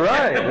 That's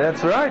right.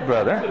 That's right,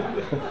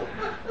 brother.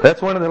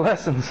 That's one of the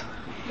lessons.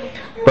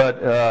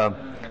 But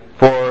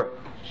for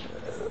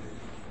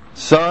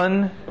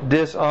son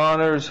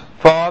dishonors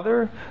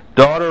father,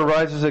 daughter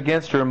rises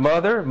against her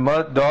mother,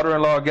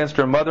 daughter-in-law against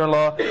her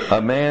mother-in-law.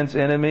 A man's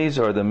enemies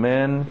are the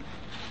men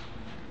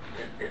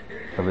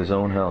of his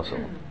own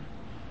household.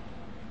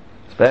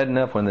 It's bad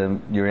enough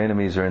when your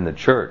enemies are in the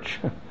church,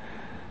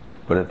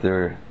 but if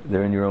they're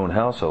in your own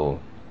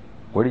household,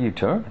 where do you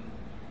turn?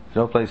 There's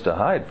no place to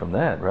hide from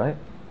that, right?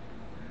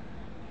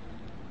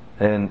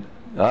 And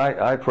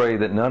I pray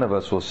that none of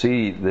us will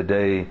see the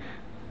day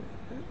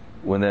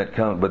when that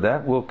comes, but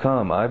that will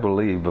come, I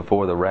believe,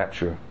 before the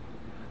rapture,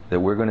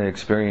 that we're going to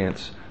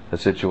experience a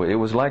situation. It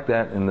was like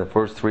that in the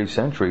first 3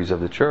 centuries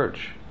of the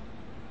church.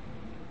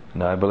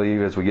 And I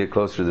believe as we get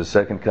closer to the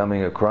second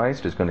coming of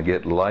Christ, it's going to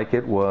get like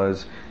it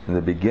was in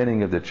the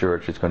beginning of the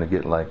church. It's going to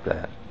get like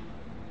that.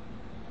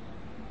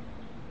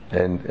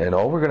 And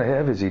all we're going to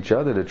have is each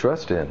other to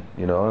trust in.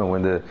 And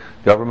when the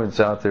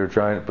government's out there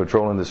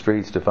patrolling the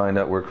streets to find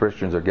out where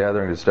Christians are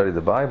gathering to study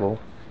the Bible,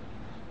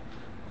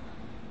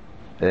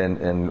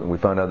 and we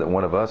find out that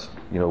one of us,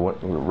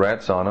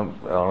 rats on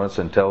us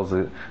and tells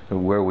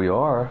where we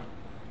are,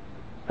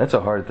 that's a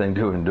hard thing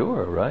to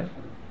endure, right?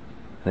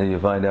 Then you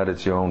find out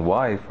it's your own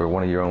wife or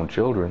one of your own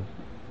children.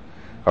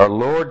 Our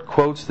Lord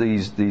quotes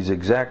these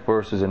exact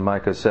verses in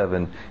Micah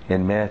 7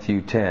 in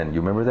Matthew 10.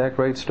 You remember that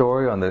great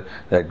story on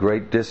that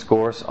great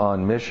discourse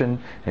on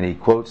mission? And he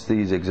quotes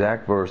these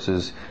exact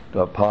verses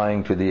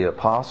applying to the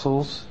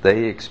apostles.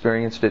 They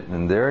experienced it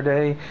in their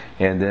day.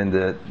 And then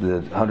the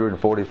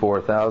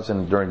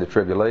 144,000 during the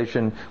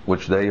tribulation,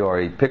 which they are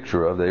a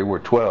picture of. They were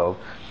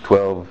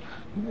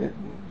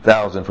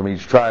 12,000 from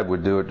each tribe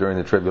would do it during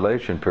the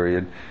tribulation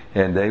period,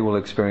 and they will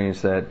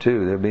experience that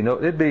too. I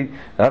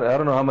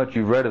don't know how much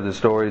you've read of the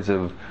stories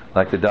of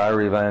like the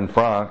Diary of Anne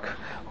Frank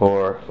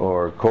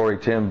or Corrie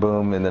ten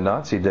Boom in the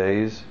Nazi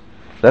days.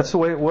 That's the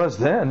way it was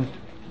then.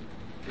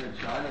 In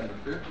China in the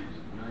 50s,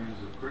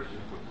 millions of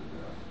Christians put to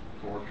death,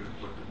 tortured,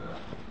 put to death.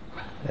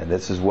 And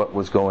this is what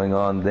was going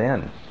on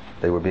then.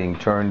 They were being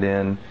turned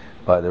in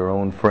by their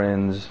own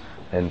friends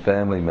and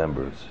family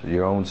members.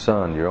 Your own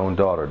son, your own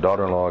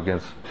daughter-in-law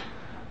against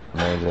a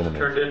man's enemy.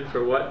 Turned in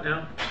for what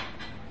now?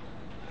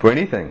 For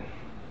anything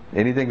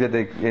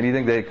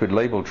they could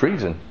label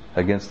treason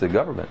against the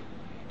government.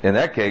 In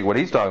that case, what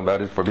he's talking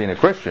about is for being a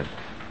Christian.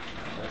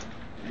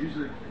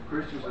 Usually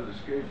Christians are the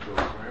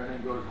scapegoats. When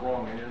everything goes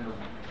wrong, they end up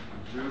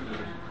Jews and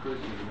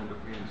Christians end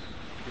up being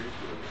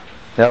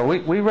scapegoats. Now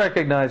we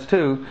recognize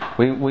too,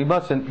 we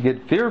mustn't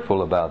get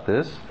fearful about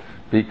this,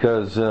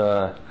 because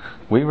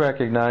we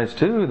recognize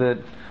too that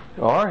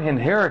our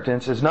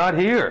inheritance is not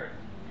here.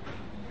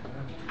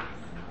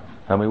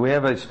 I mean, we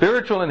have a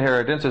spiritual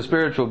inheritance, a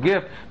spiritual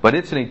gift, but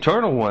it's an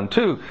eternal one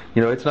too.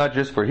 It's not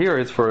just for here;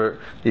 it's for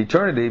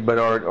eternity. But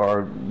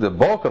the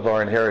bulk of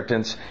our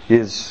inheritance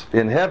is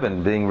in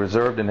heaven, being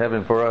reserved in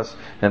heaven for us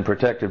and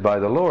protected by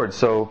the Lord.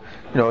 So,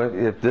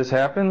 if this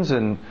happens,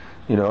 and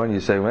you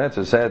say, well, it's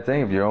a sad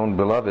thing if your own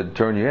beloved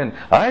turn you in.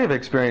 I have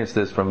experienced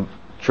this from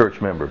church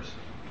members.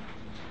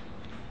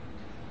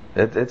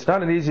 It's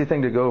not an easy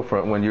thing to go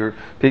from when you're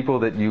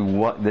people that you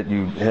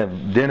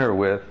have dinner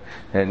with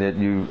and that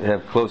you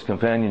have close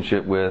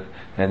companionship with,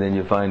 and then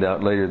you find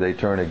out later they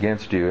turn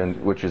against you,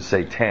 and which is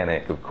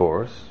satanic, of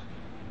course.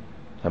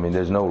 I mean,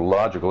 there's no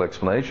logical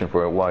explanation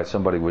for it why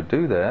somebody would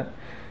do that.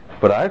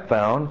 But I've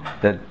found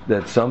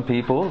that some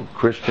people,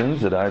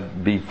 Christians that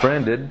I've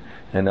befriended,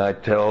 and I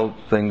tell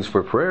things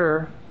for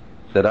prayer,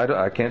 that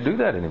I can't do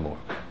that anymore.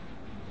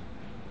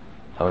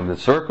 I mean, the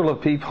circle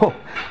of people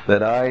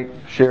that I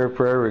share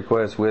prayer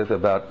requests with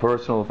about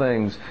personal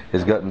things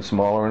has gotten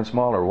smaller and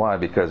smaller. Why?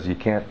 Because you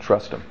can't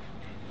trust them.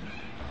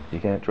 You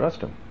can't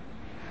trust them.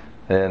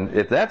 And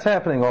if that's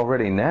happening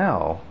already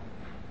now,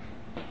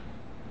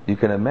 you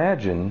can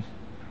imagine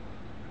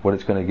what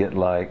it's going to get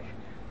like.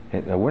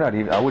 I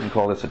wouldn't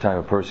call this a time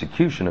of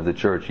persecution of the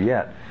church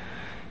yet.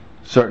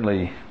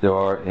 Certainly there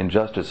are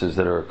injustices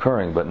that are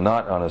occurring, but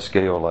not on a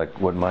scale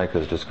like what Micah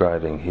is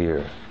describing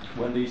here.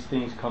 When these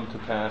things come to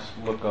pass,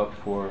 look up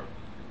for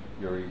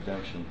your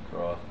redemption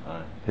for all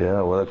time.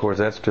 Yeah, well, of course,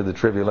 that's to the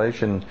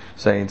tribulation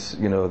saints,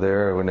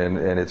 there,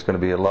 and it's going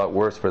to be a lot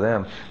worse for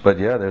them. But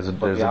yeah, there's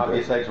the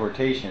obvious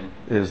exhortation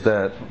is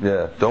that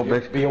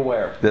be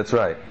aware. That's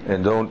right,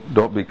 and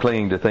don't be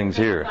clinging to things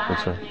here.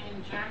 That's right.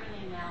 In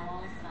Germany now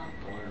also.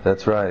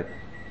 That's right.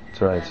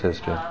 That's right,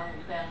 sister.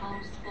 They're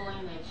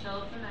homeschooling their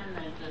children, and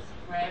they just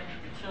grab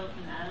the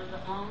children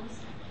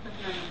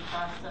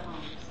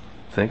homes.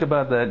 Think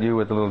about that, you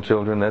with the little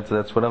children.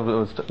 That's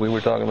what we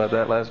were talking about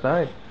that last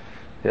night.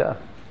 Yeah.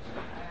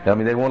 I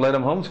mean, they won't let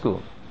them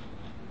homeschool.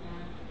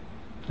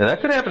 And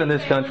that could happen in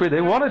this country.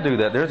 They want to do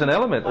that. There's an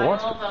element that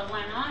wants to. What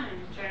went on in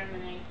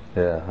Germany.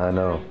 Yeah, I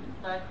know.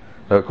 But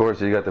Of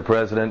course, you got the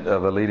president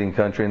of a leading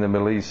country in the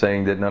Middle East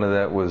saying that none of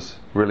that was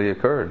really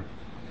occurred.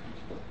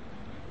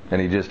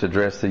 And he just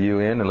addressed the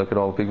UN, and look at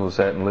all the people who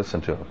sat and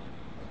listened to him.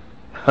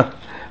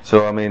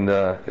 So, I mean,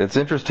 it's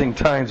interesting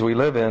times we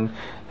live in.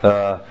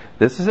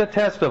 This is a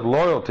test of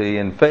loyalty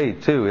and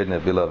faith, too, isn't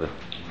it, beloved?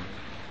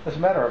 As a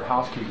matter of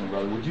housekeeping,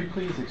 brother, would you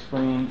please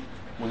explain,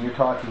 when you're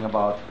talking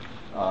about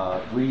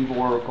Reeve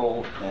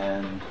oracle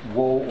and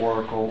woe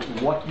oracle,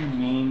 what you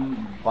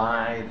mean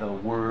by the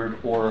word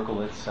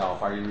oracle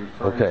itself? Are you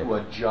referring to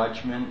a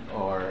judgment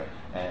or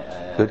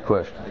good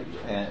question?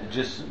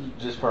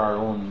 Just for our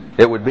own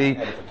it would be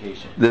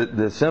edification.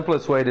 The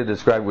simplest way to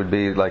describe it would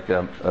be like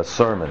a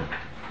sermon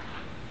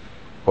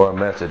or a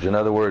message. In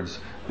other words,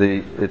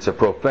 it's a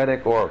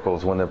prophetic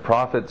oracles. When the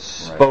prophet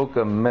spoke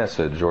a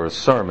message or a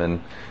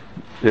sermon,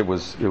 it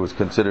was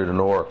considered an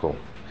oracle.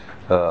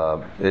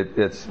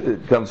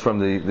 It comes from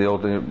the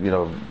old,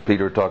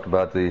 Peter talked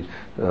about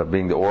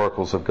being the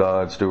oracles of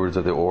God, stewards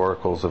of the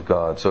oracles of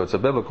God. So it's a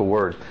biblical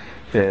word.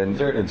 And is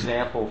there an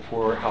example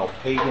for how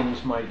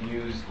pagans might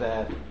use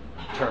that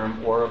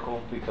term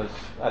oracle? Because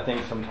I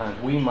think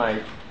sometimes we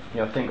might,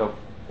 think of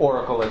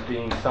oracle as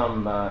being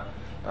some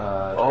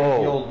the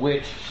old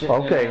witch sitting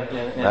I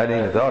didn't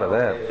even thought of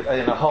that.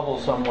 In a hovel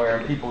somewhere,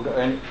 and people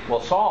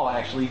go, Saul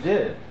actually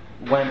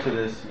went to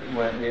this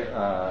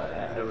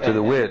to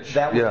the witch.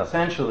 That was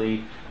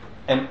essentially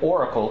an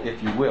oracle,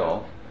 if you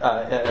will.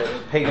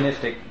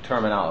 Paganistic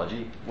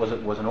terminology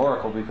was an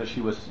oracle because she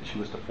was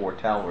to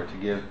foretell or to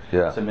give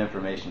some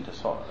information to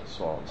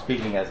Saul,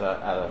 speaking as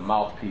a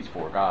mouthpiece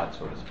for God,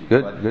 so to speak.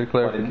 Good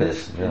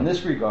clarification. But in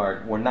this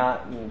regard, we're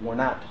not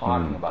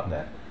talking about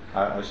that.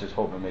 I was just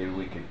hoping maybe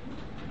we could.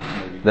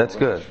 That's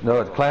good.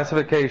 No, it's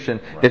classification.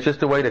 Right. It's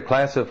just a way to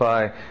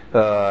classify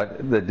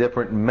the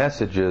different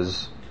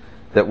messages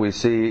that we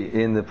see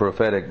in the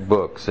prophetic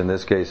books, in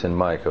this case in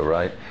Micah,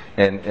 right?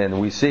 And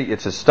we see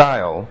it's a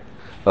style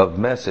of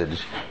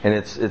message, and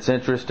it's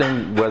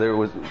interesting whether it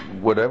was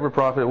whatever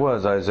prophet it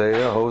was,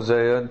 Isaiah,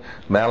 Hosea,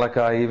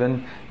 Malachi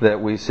even, that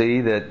we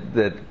see that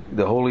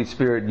the Holy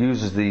Spirit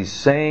uses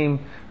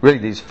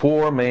these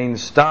four main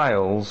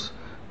styles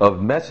of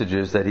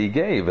messages that he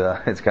gave.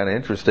 It's kind of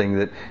interesting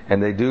that,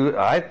 and they do,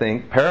 I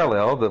think,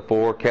 parallel the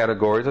four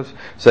categories of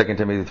 2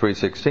 Timothy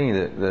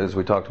 3:16 as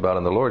we talked about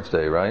on the Lord's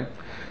Day, right?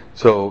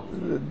 So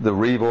the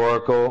Reeve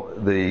oracle,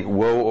 the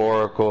woe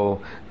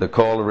oracle, the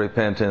call to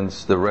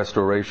repentance, the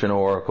restoration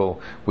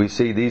oracle, we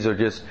see these are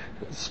just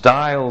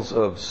styles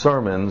of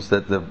sermons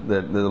that the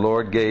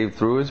Lord gave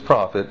through his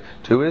prophet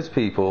to his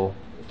people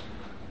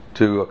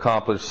to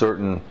accomplish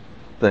certain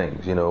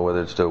things,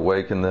 whether it's to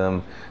awaken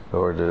them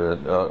or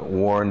to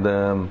warn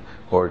them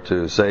or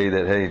to say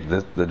that, hey,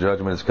 the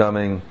judgment is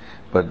coming.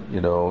 But,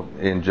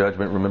 in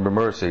judgment, remember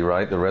mercy,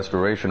 right? The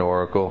restoration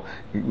oracle,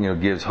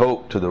 gives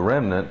hope to the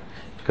remnant,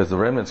 because the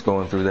remnant's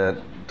going through that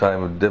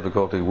time of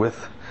difficulty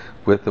with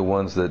the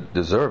ones that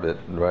deserve it,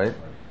 right?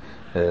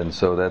 And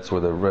so that's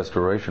where the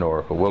restoration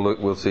oracle.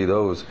 We'll see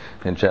those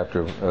in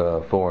chapter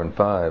 4 and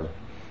 5,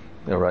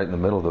 right in the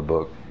middle of the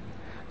book.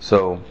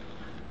 So,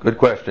 good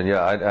question.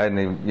 Yeah, I didn't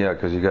even. Yeah,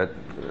 because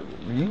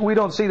we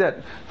don't see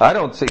that. I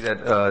don't see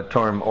that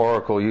term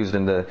oracle used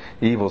in the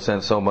evil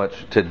sense so much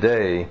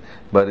today,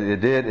 but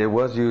it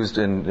was used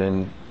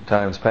in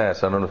times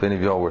past. I don't know if any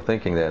of y'all were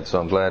thinking that. So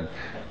I'm glad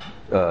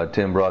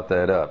Tim brought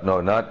that up.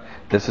 No,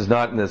 this is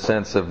not in the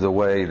sense of the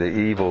way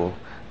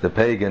the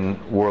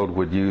pagan world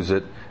would use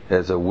it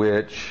as a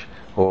witch,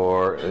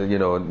 or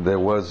there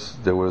was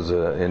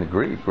in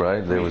Greek,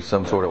 right? There was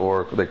some sort of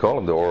oracle. They call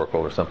them the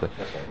oracle or something.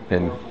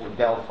 In Oracle of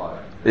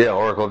Delphi. Yeah,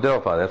 Oracle of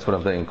Delphi. That's what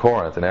I'm thinking.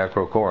 Corinth, in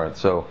Acro-Corinth.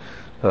 So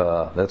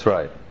that's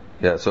right.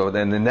 Yeah. So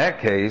then in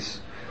that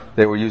case,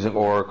 they were using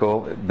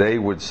oracle. They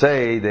would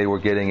say they were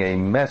getting a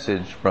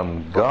message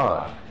from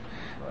God.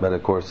 But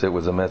of course, it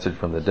was a message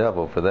from the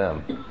devil for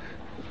them.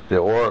 The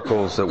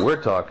oracles that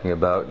we're talking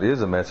about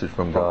is a message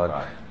from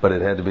God, but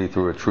it had to be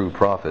through a true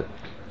prophet.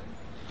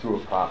 Through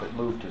a prophet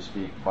moved to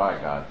speak by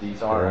God.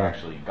 These are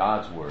actually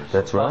God's words.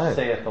 That's right. Thus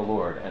saith the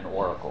Lord, an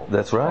oracle.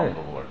 That's right.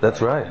 From the Lord,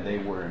 That's right. And they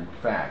were in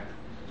fact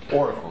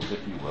oracles, if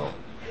you will,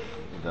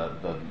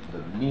 the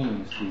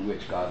means through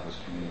which God was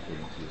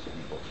communicating to his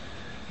people.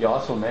 You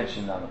also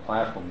mentioned on the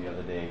platform the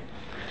other day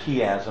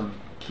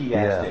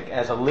chiastic,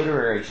 as a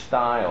literary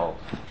style.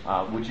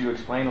 Would you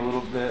explain a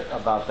little bit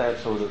about that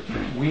so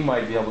that we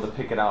might be able to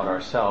pick it out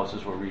ourselves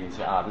as we're reading and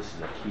say, this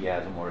is a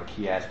chiasm or a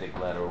chiastic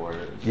letter? Or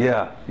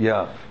Yeah.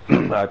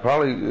 I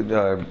probably,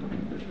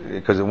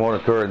 because it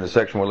won't occur in the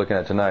section we're looking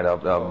at tonight,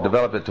 I'll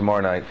develop it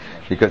tomorrow night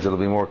because it'll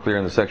be more clear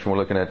in the section we're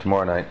looking at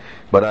tomorrow night.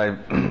 But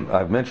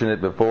I've mentioned it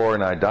before,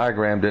 and I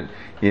diagrammed it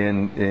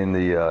in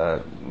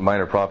the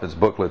Minor Prophets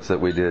booklets that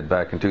we did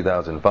back in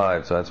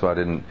 2005, so that's why I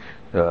didn't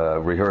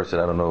rehearse it.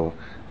 I don't know.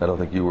 I don't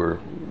think you were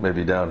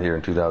maybe down here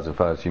in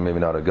 2005, so you maybe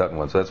not have gotten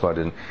one. So that's why I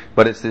didn't.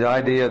 But it's the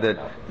idea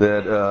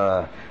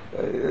that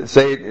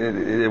say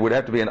it would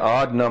have to be an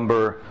odd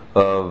number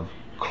of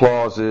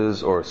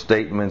clauses or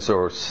statements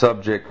or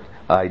subject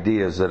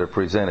ideas that are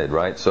presented,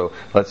 right? So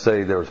let's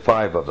say there's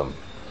 5 of them.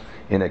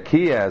 In a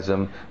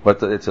chiasm,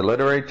 it's a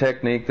literary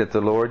technique that the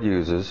Lord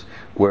uses,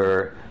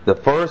 where the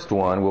first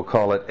one, we'll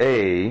call it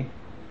A,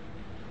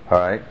 all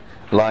right,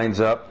 lines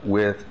up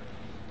with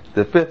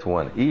the 5th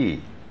one, E.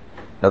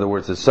 In other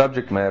words, the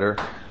subject matter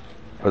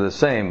are the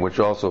same, which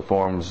also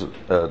forms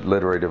a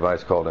literary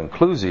device called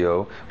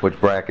inclusio, which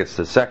brackets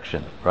the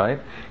section, right?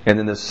 And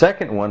then the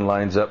second one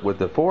lines up with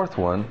the 4th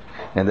one,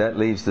 and that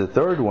leaves the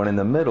 3rd one in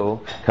the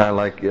middle, kind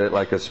of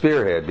like a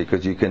spearhead,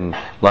 because you can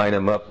line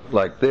them up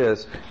like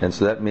this, and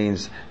so that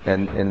means,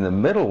 and the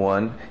middle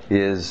one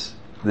is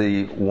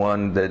the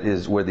one that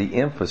is where the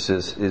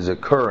emphasis is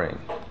occurring.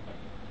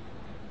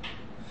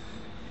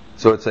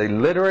 So it's a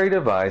literary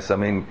device. I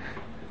mean,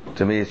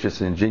 to me, it's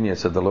just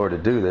ingenious of the Lord to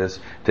do this,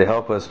 to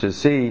help us to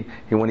see.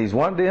 When He's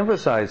wanting to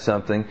emphasize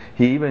something,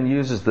 He even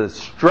uses the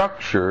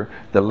structure,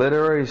 the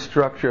literary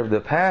structure of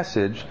the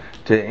passage,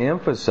 to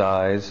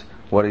emphasize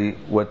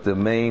what the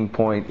main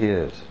point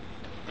is.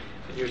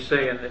 And you're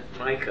saying that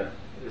Micah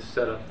is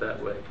set up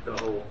that way, the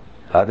whole...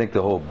 I think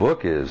the whole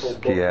book is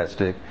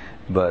chiastic,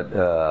 but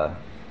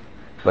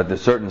the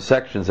certain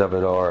sections of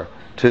it are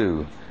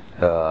too.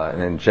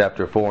 And in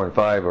chapter 4 and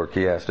 5 are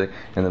chiastic.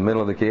 In the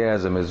middle of the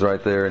chiasm is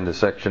right there in the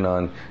section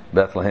on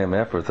Bethlehem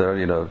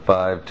Ephrathah,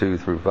 5, 2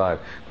 through 5.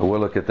 But we'll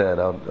look at that.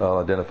 I'll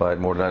identify it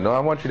more tonight. No, I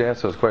want you to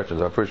ask those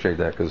questions. I appreciate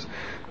that, because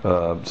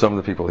some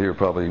of the people here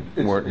probably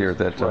weren't here at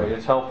that time. Right.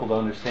 It's helpful to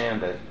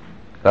understand that.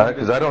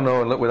 Because I don't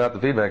know, without the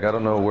feedback, I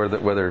don't know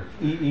whether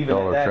even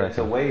at that, it's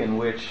a way in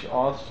which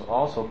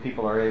also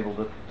people are able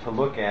to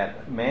look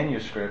at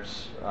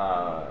manuscripts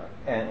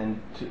and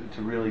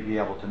to really be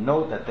able to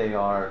note that they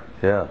are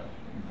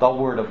the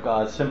Word of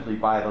God simply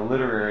by the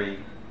literary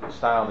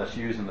style that's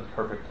used in the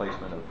perfect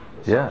placement of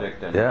the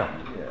subject.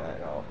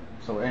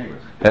 So anyways.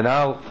 And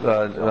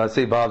I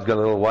see Bob's got a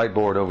little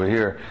whiteboard over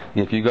here.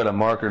 If you got a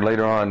marker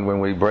later on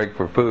when we break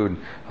for food,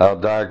 I'll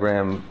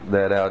diagram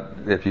that out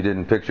if you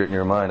didn't picture it in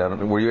your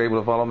mind. Were you able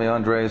to follow me,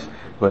 Andres,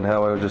 when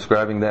how I was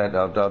describing that?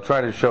 I'll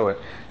try to show it,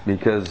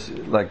 because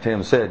like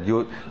Tim said,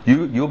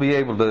 you'll be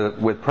able to,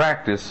 with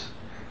practice,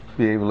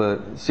 be able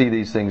to see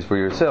these things for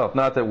yourself.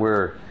 Not that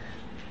we're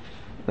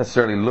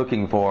necessarily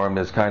looking for them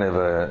as kind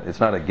of it's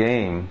not a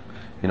game,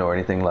 or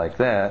anything like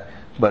that.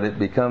 But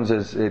it comes, you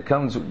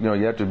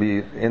have to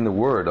be in the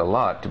Word a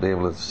lot to be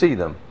able to see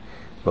them.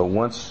 But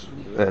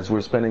as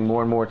we're spending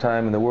more and more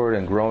time in the Word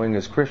and growing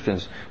as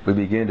Christians, we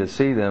begin to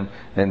see them.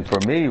 And for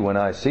me, when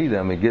I see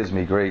them, it gives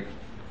me great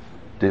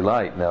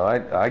delight. Now,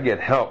 I get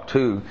help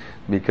too,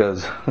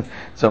 because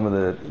some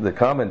of the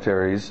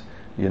commentaries,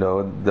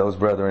 those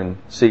brethren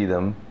see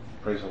them.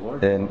 Praise the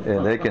Lord.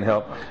 And they can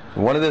help.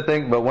 One of the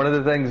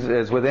things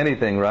is with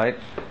anything, right?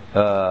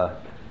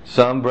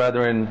 Some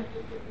brethren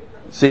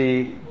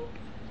see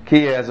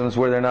chiasms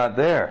where they're not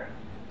there,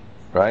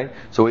 right?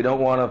 So we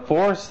don't want to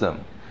force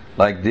them.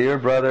 Like dear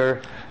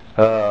brother,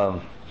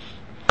 the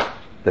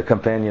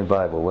Companion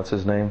Bible, what's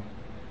his name?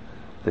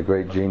 The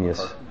great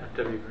genius.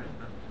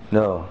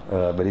 No,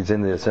 but he's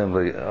in the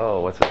assembly.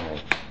 Oh, what's his name?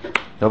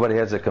 Nobody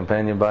has a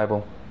Companion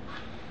Bible?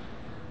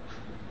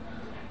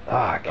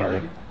 I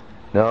can't.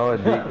 No,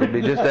 it'd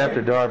be just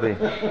after Darby.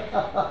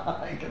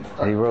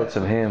 He wrote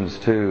some hymns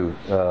too.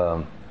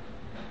 Well,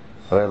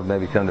 it'll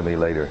maybe come to me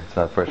later. It's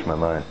not fresh in my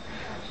mind.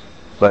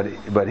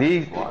 But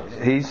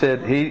he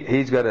said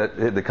he's got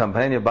the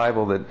Companion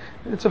Bible that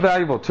it's a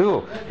valuable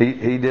tool.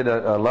 He did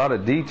a lot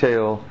of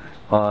detail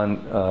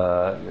on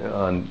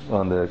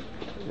the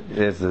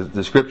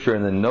scripture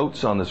and the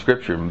notes on the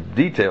scripture,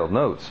 detailed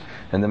notes.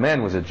 And the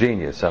man was a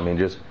genius. I mean,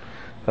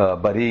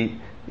 but he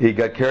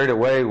got carried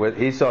away with,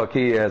 he saw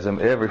chiasm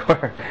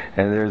everywhere,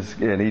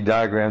 and he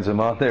diagrams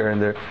them on there,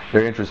 and they're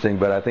interesting,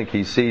 but I think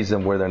he sees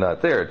them where they're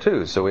not there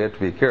too, so we have to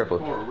be careful.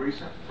 More a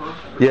recent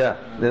person? Yeah,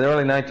 in the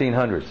early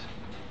 1900s.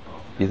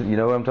 You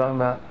know what I'm talking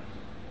about?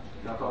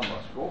 You're not talking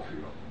about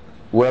Schofield.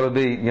 Well, it'd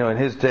be, in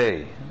his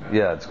day.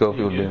 Yeah,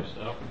 Schofield would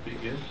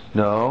be.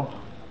 No.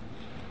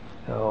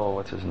 Oh,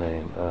 what's his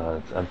name?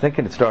 I'm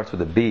thinking it starts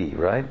with a B,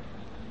 right?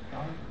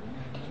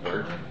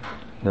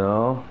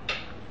 No.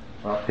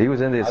 He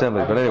was in the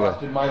assembly, but anyway.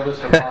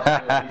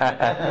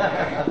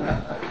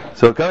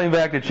 So coming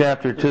back to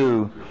chapter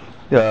 2,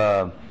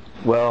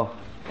 we'll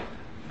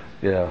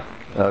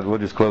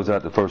just close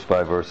out the first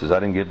 5 verses. I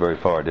didn't get very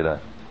far, did I?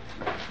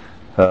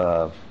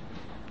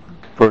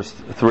 Verse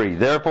 3.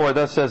 Therefore,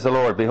 thus says the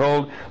Lord,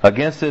 behold,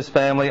 against this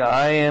family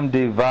I am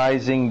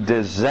devising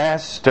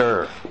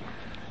disaster.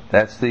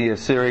 That's the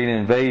Assyrian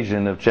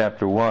invasion of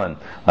chapter 1.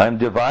 I'm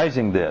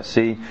devising this.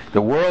 See,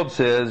 the world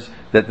says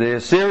that the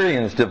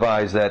Assyrians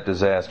devised that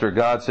disaster.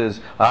 God says,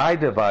 I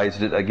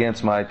devised it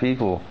against my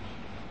people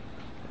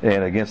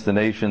and against the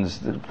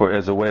nations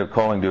as a way of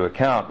calling to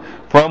account,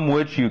 from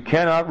which you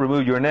cannot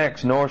remove your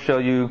necks, nor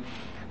shall you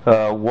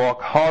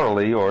walk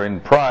haughtily or in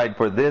pride,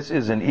 for this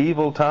is an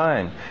evil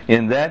time.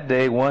 In that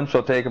day one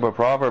shall take up a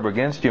proverb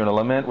against you and a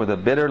lament with a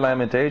bitter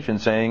lamentation,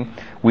 saying,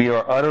 we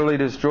are utterly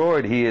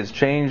destroyed. He has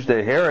changed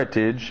the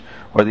heritage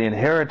or the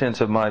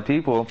inheritance of my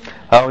people,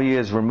 how he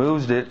has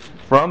removed it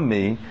from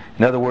me.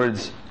 In other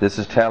words, this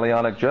is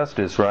talionic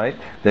justice, right?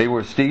 They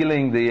were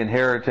stealing the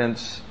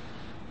inheritance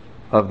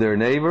of their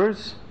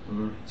neighbors.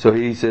 So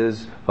he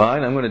says,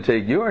 fine, I'm going to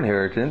take your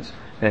inheritance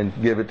and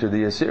give it to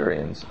the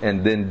Assyrians,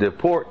 and then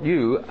deport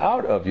you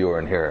out of your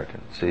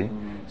inheritance. See?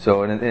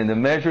 So in the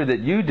measure that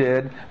you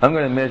did, I'm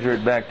going to measure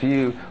it back to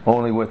you,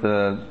 only with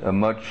a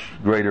much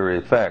greater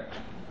effect.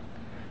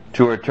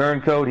 To a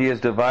turncoat he has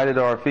divided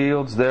our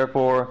fields,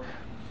 therefore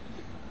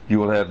you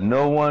will have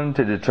no one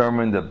to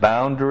determine the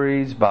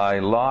boundaries by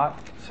lot.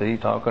 See,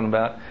 talking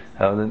about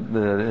how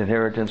the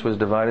inheritance was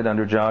divided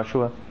under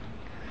Joshua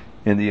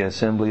in the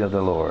assembly of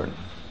the Lord.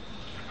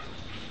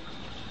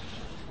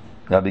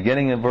 Now,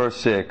 beginning in verse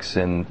 6,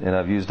 and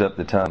I've used up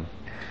the time,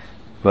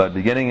 but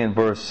beginning in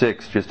verse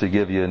 6, just to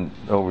give you an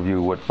overview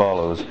of what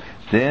follows,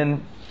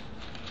 then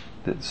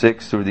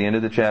 6 through the end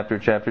of the chapter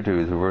 2,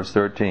 through verse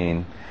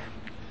 13,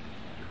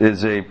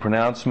 is a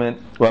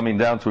pronouncement,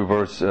 down through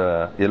verse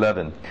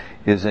 11,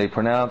 is a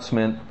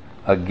pronouncement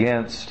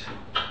against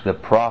the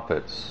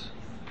prophets,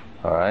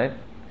 all right?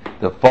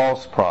 The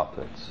false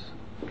prophets.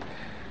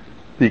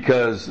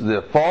 Because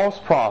the false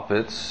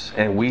prophets,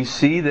 and we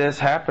see this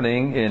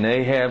happening in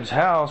Ahab's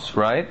house,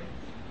 right?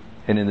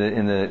 And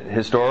in the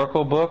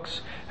historical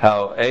books,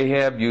 how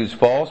Ahab used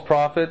false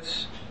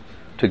prophets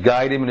to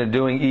guide him into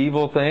doing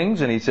evil things.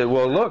 And he said,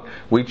 well, look,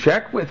 we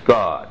checked with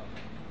God.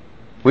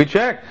 We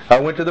checked. I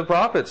went to the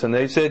prophets and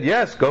they said,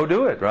 yes, go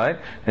do it, right?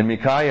 And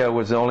Micaiah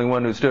was the only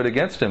one who stood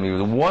against him. He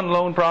was one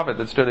lone prophet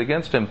that stood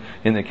against him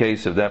in the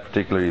case of that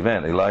particular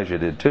event. Elijah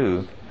did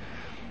too.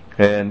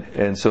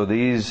 And so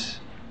these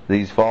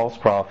false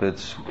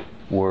prophets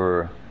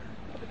were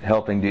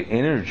helping to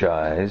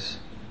energize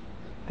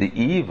the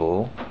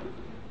evil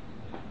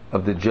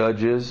of the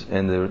judges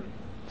and the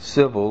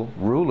civil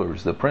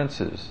rulers, the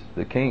princes,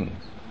 the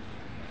kings.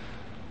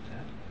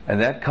 And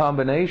that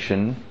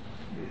combination,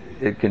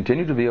 it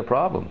continued to be a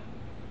problem.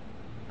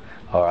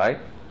 All right?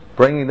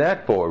 Bringing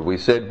that forward, we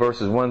said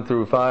verses 1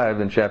 through 5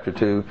 in chapter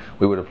 2,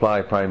 we would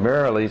apply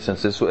primarily,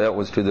 since that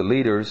was to the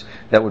leaders,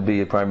 that would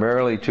be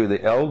primarily to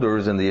the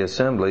elders in the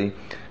assembly.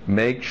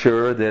 Make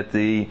sure that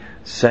the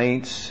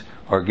saints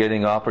are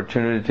getting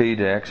opportunity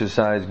to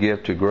exercise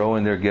gift, to grow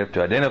in their gift,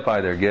 to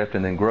identify their gift,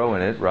 and then grow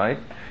in it, right?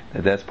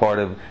 That's part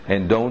of,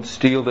 and don't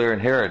steal their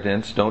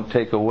inheritance, don't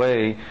take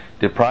away,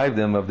 deprive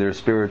them of their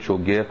spiritual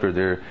gift or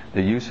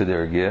the use of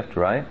their gift,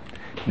 right?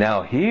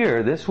 Now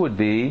here, this would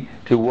be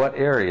to what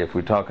area? If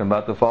we're talking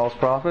about the false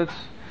prophets,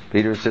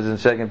 Peter says in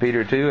 2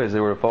 Peter 2, as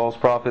there were false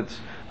prophets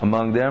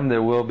among them,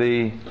 there will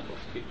be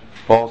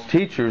false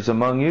teachers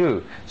among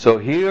you. So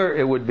here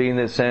it would be in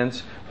the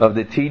sense of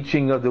the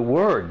teaching of the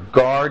Word.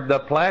 Guard the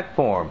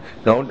platform.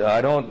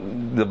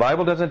 The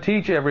Bible doesn't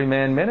teach every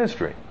man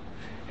ministry.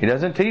 He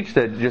doesn't teach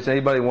that just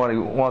anybody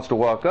who wants to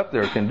walk up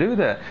there can do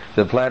that.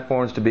 The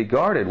platform's to be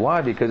guarded.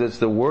 Why? Because it's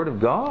the Word of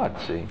God,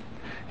 see.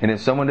 And if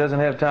someone doesn't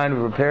have time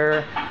to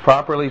prepare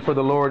properly for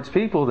the Lord's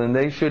people, then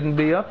they shouldn't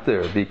be up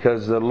there,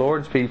 because the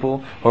Lord's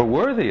people are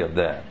worthy of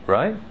that,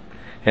 right?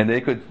 And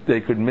they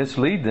could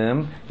mislead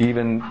them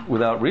even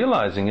without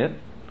realizing it,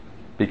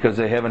 because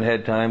they haven't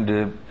had time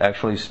to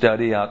actually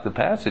study out the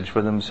passage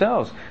for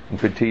themselves and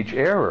could teach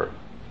error.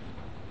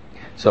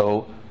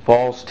 So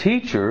false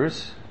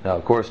teachers, now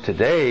of course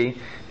today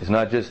is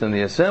not just in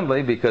the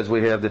assembly, because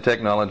we have the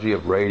technology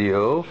of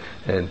radio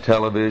and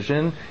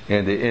television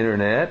and the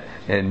internet,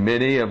 and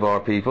many of our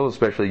people,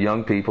 especially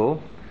young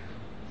people,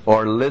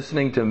 are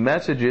listening to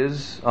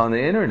messages on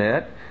the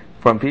internet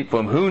from people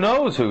from who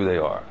knows who they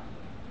are.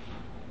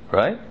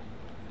 Right?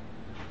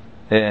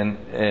 And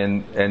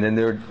then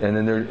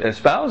they're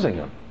espousing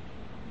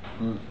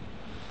them.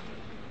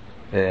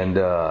 And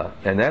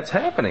that's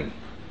happening.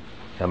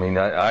 I mean,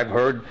 I've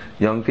heard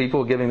young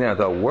people giving that. I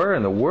thought, where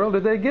in the world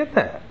did they get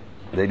that?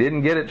 They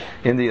didn't get it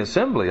in the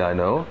assembly, I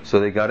know. So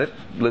they got it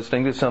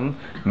listening to some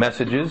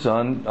messages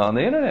on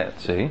the internet,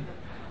 see?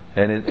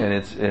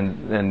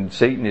 And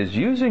Satan is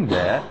using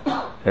that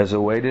as a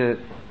way to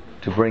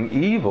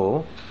bring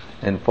evil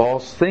and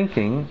false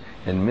thinking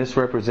and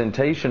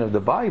misrepresentation of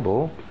the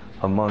Bible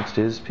amongst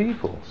his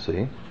people,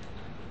 see?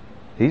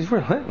 He's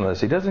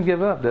relentless. He doesn't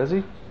give up, does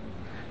he?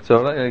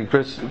 So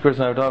Chris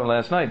and I were talking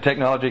last night,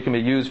 technology can be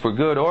used for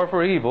good or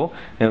for evil,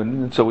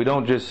 and so we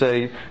don't just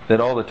say that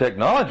all the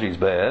technology is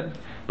bad,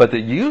 but the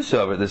use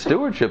of it, the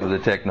stewardship of the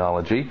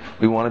technology,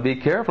 we want to be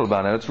careful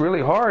about it. It's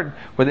really hard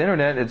with the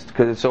internet,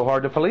 because it's so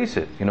hard to police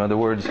it. In other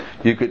words,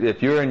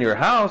 if you're in your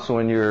house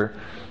when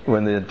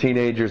the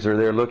teenagers are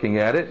there looking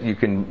at it, you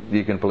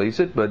can police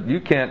it, but you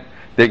can't.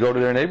 They go to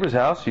their neighbor's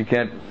house, you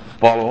can't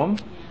follow them,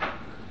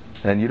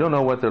 and you don't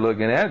know what they're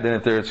looking at. Then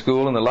if they're at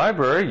school in the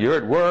library, you're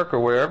at work or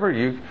wherever,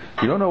 you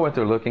don't know what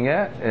they're looking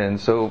at, and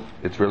so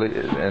it's really,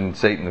 and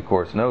Satan of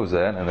course knows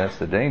that, and that's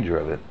the danger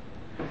of it.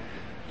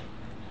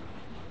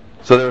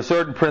 So there are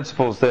certain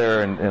principles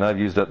there, and I've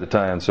used up the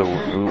time, so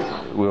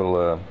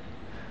we'll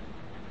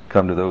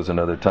come to those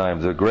another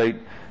time. The great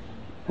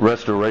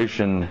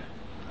restoration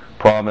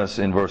promise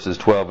in verses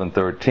 12 and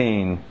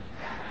 13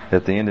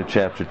 at the end of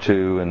chapter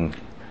 2, and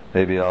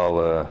maybe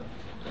I'll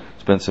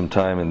spend some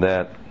time in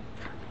that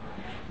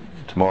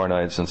tomorrow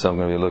night, since I'm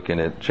going to be looking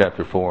at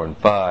chapter 4 and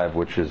 5,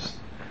 which is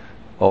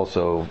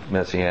also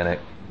messianic,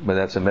 but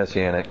that's a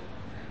messianic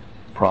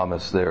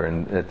promise there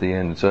at the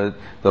end. So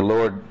the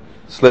Lord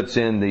slips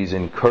in these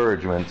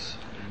encouragements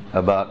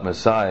about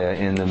Messiah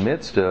in the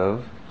midst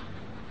of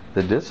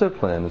the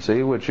discipline,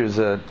 see, which is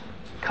a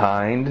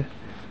kind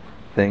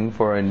thing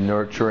for a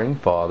nurturing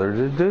father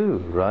to do,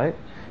 right?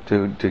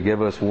 To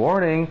give us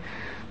warning,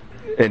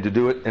 and to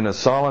do it in a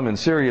solemn and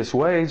serious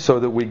way so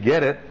that we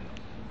get it,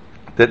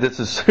 that this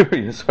is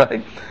serious,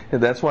 right?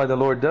 And that's why the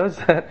Lord does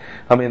that.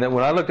 I mean,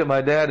 when I looked at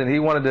my dad and he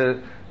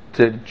wanted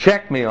to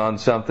check me on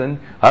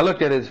something, I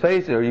looked at his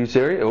face, are you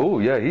serious? Oh,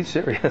 yeah, he's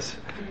serious.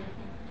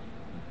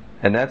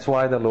 And that's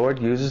why the Lord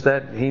uses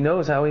that. He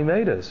knows how He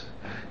made us.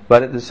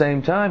 But at the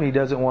same time, He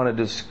doesn't want to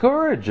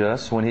discourage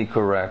us when He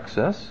corrects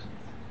us.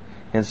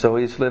 And so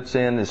He slips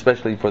in,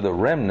 especially for the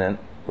remnant,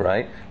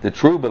 right? The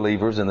true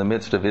believers in the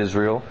midst of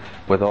Israel,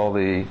 with all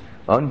the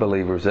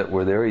unbelievers that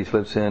were there, He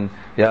slips in,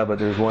 yeah, but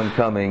there's one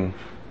coming.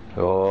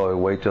 Oh,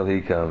 wait till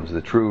He comes,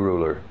 the true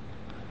ruler.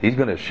 He's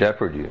going to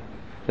shepherd you.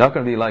 Not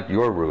going to be like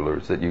your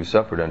rulers that you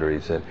suffered under. He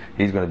said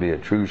He's going to be a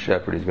true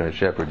shepherd. He's going to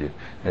shepherd you.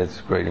 And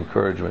it's great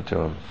encouragement to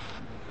him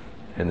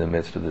in the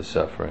midst of the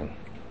suffering.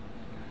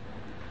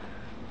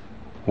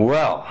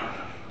 Well,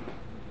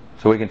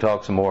 so we can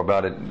talk some more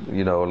about it, a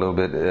little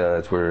bit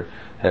as we're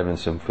having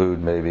some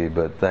food maybe,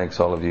 but thanks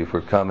all of you for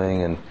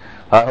coming, and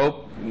I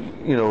hope,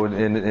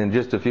 in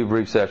just a few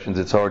brief sessions,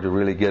 it's hard to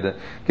really get a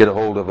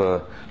hold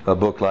of a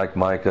book like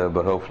Micah,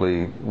 but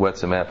hopefully whet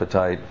some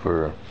appetite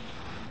for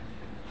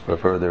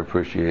further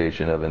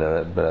appreciation of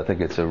it. But I think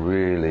it's a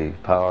really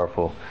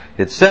powerful.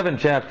 It's 7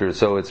 chapters,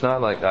 so it's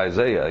not like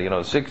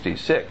Isaiah,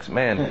 66.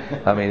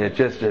 Man, I mean, it's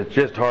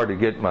just hard to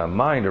get my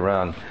mind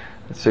around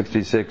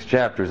 66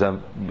 chapters.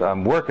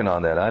 I'm working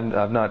on that.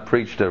 I've not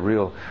preached a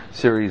real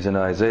series in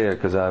Isaiah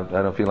because I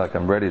don't feel like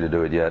I'm ready to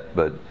do it yet,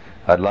 but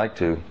I'd like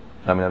to.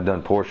 I mean, I've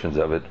done portions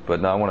of it,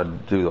 but now I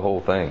want to do the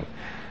whole thing.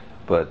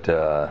 But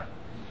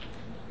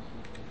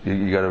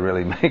you got to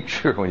really make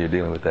sure when you're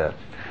dealing with that.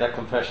 That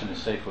confession is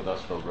safe with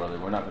us, though, brother.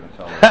 We're not going to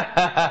tell them.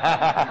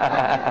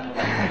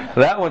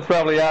 That one's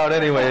probably out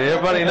anyway.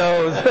 Everybody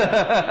knows.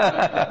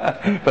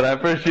 But I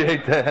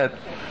appreciate that.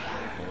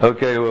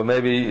 Okay, well,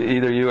 maybe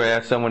either you or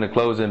ask someone to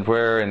close in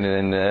prayer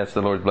and ask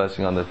the Lord's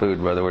blessing on the food,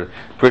 brother. We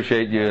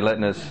appreciate you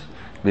letting us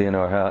be in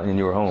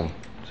your home.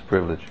 It's a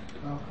privilege.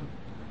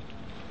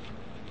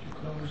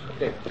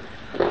 Okay.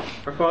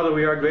 Our Father,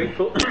 we are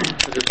grateful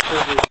for this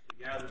privilege to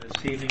gather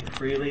this evening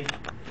freely,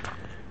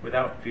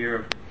 without fear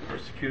of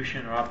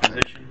persecution or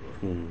opposition,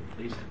 at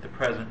least at the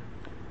present.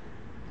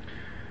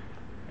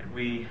 And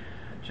we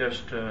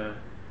just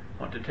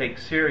want to take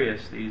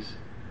serious these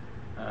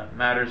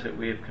matters that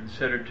we have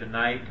considered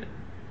tonight,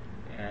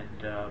 and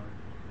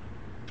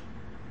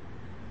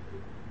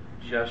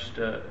just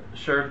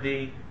serve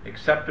Thee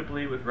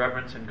acceptably with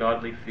reverence and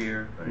godly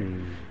fear,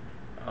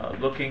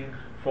 looking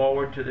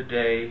forward to the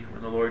day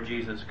when the Lord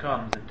Jesus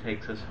comes and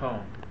takes us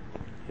home.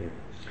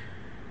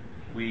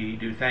 We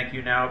do thank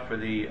You now for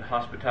the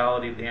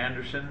hospitality of the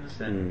Andersons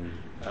and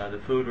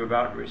the food we're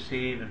about to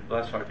receive, and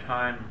bless our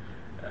time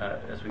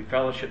as we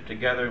fellowship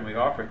together, and we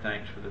offer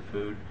thanks for the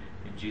food.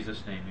 In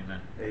Jesus' name,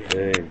 amen.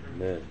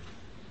 Amen.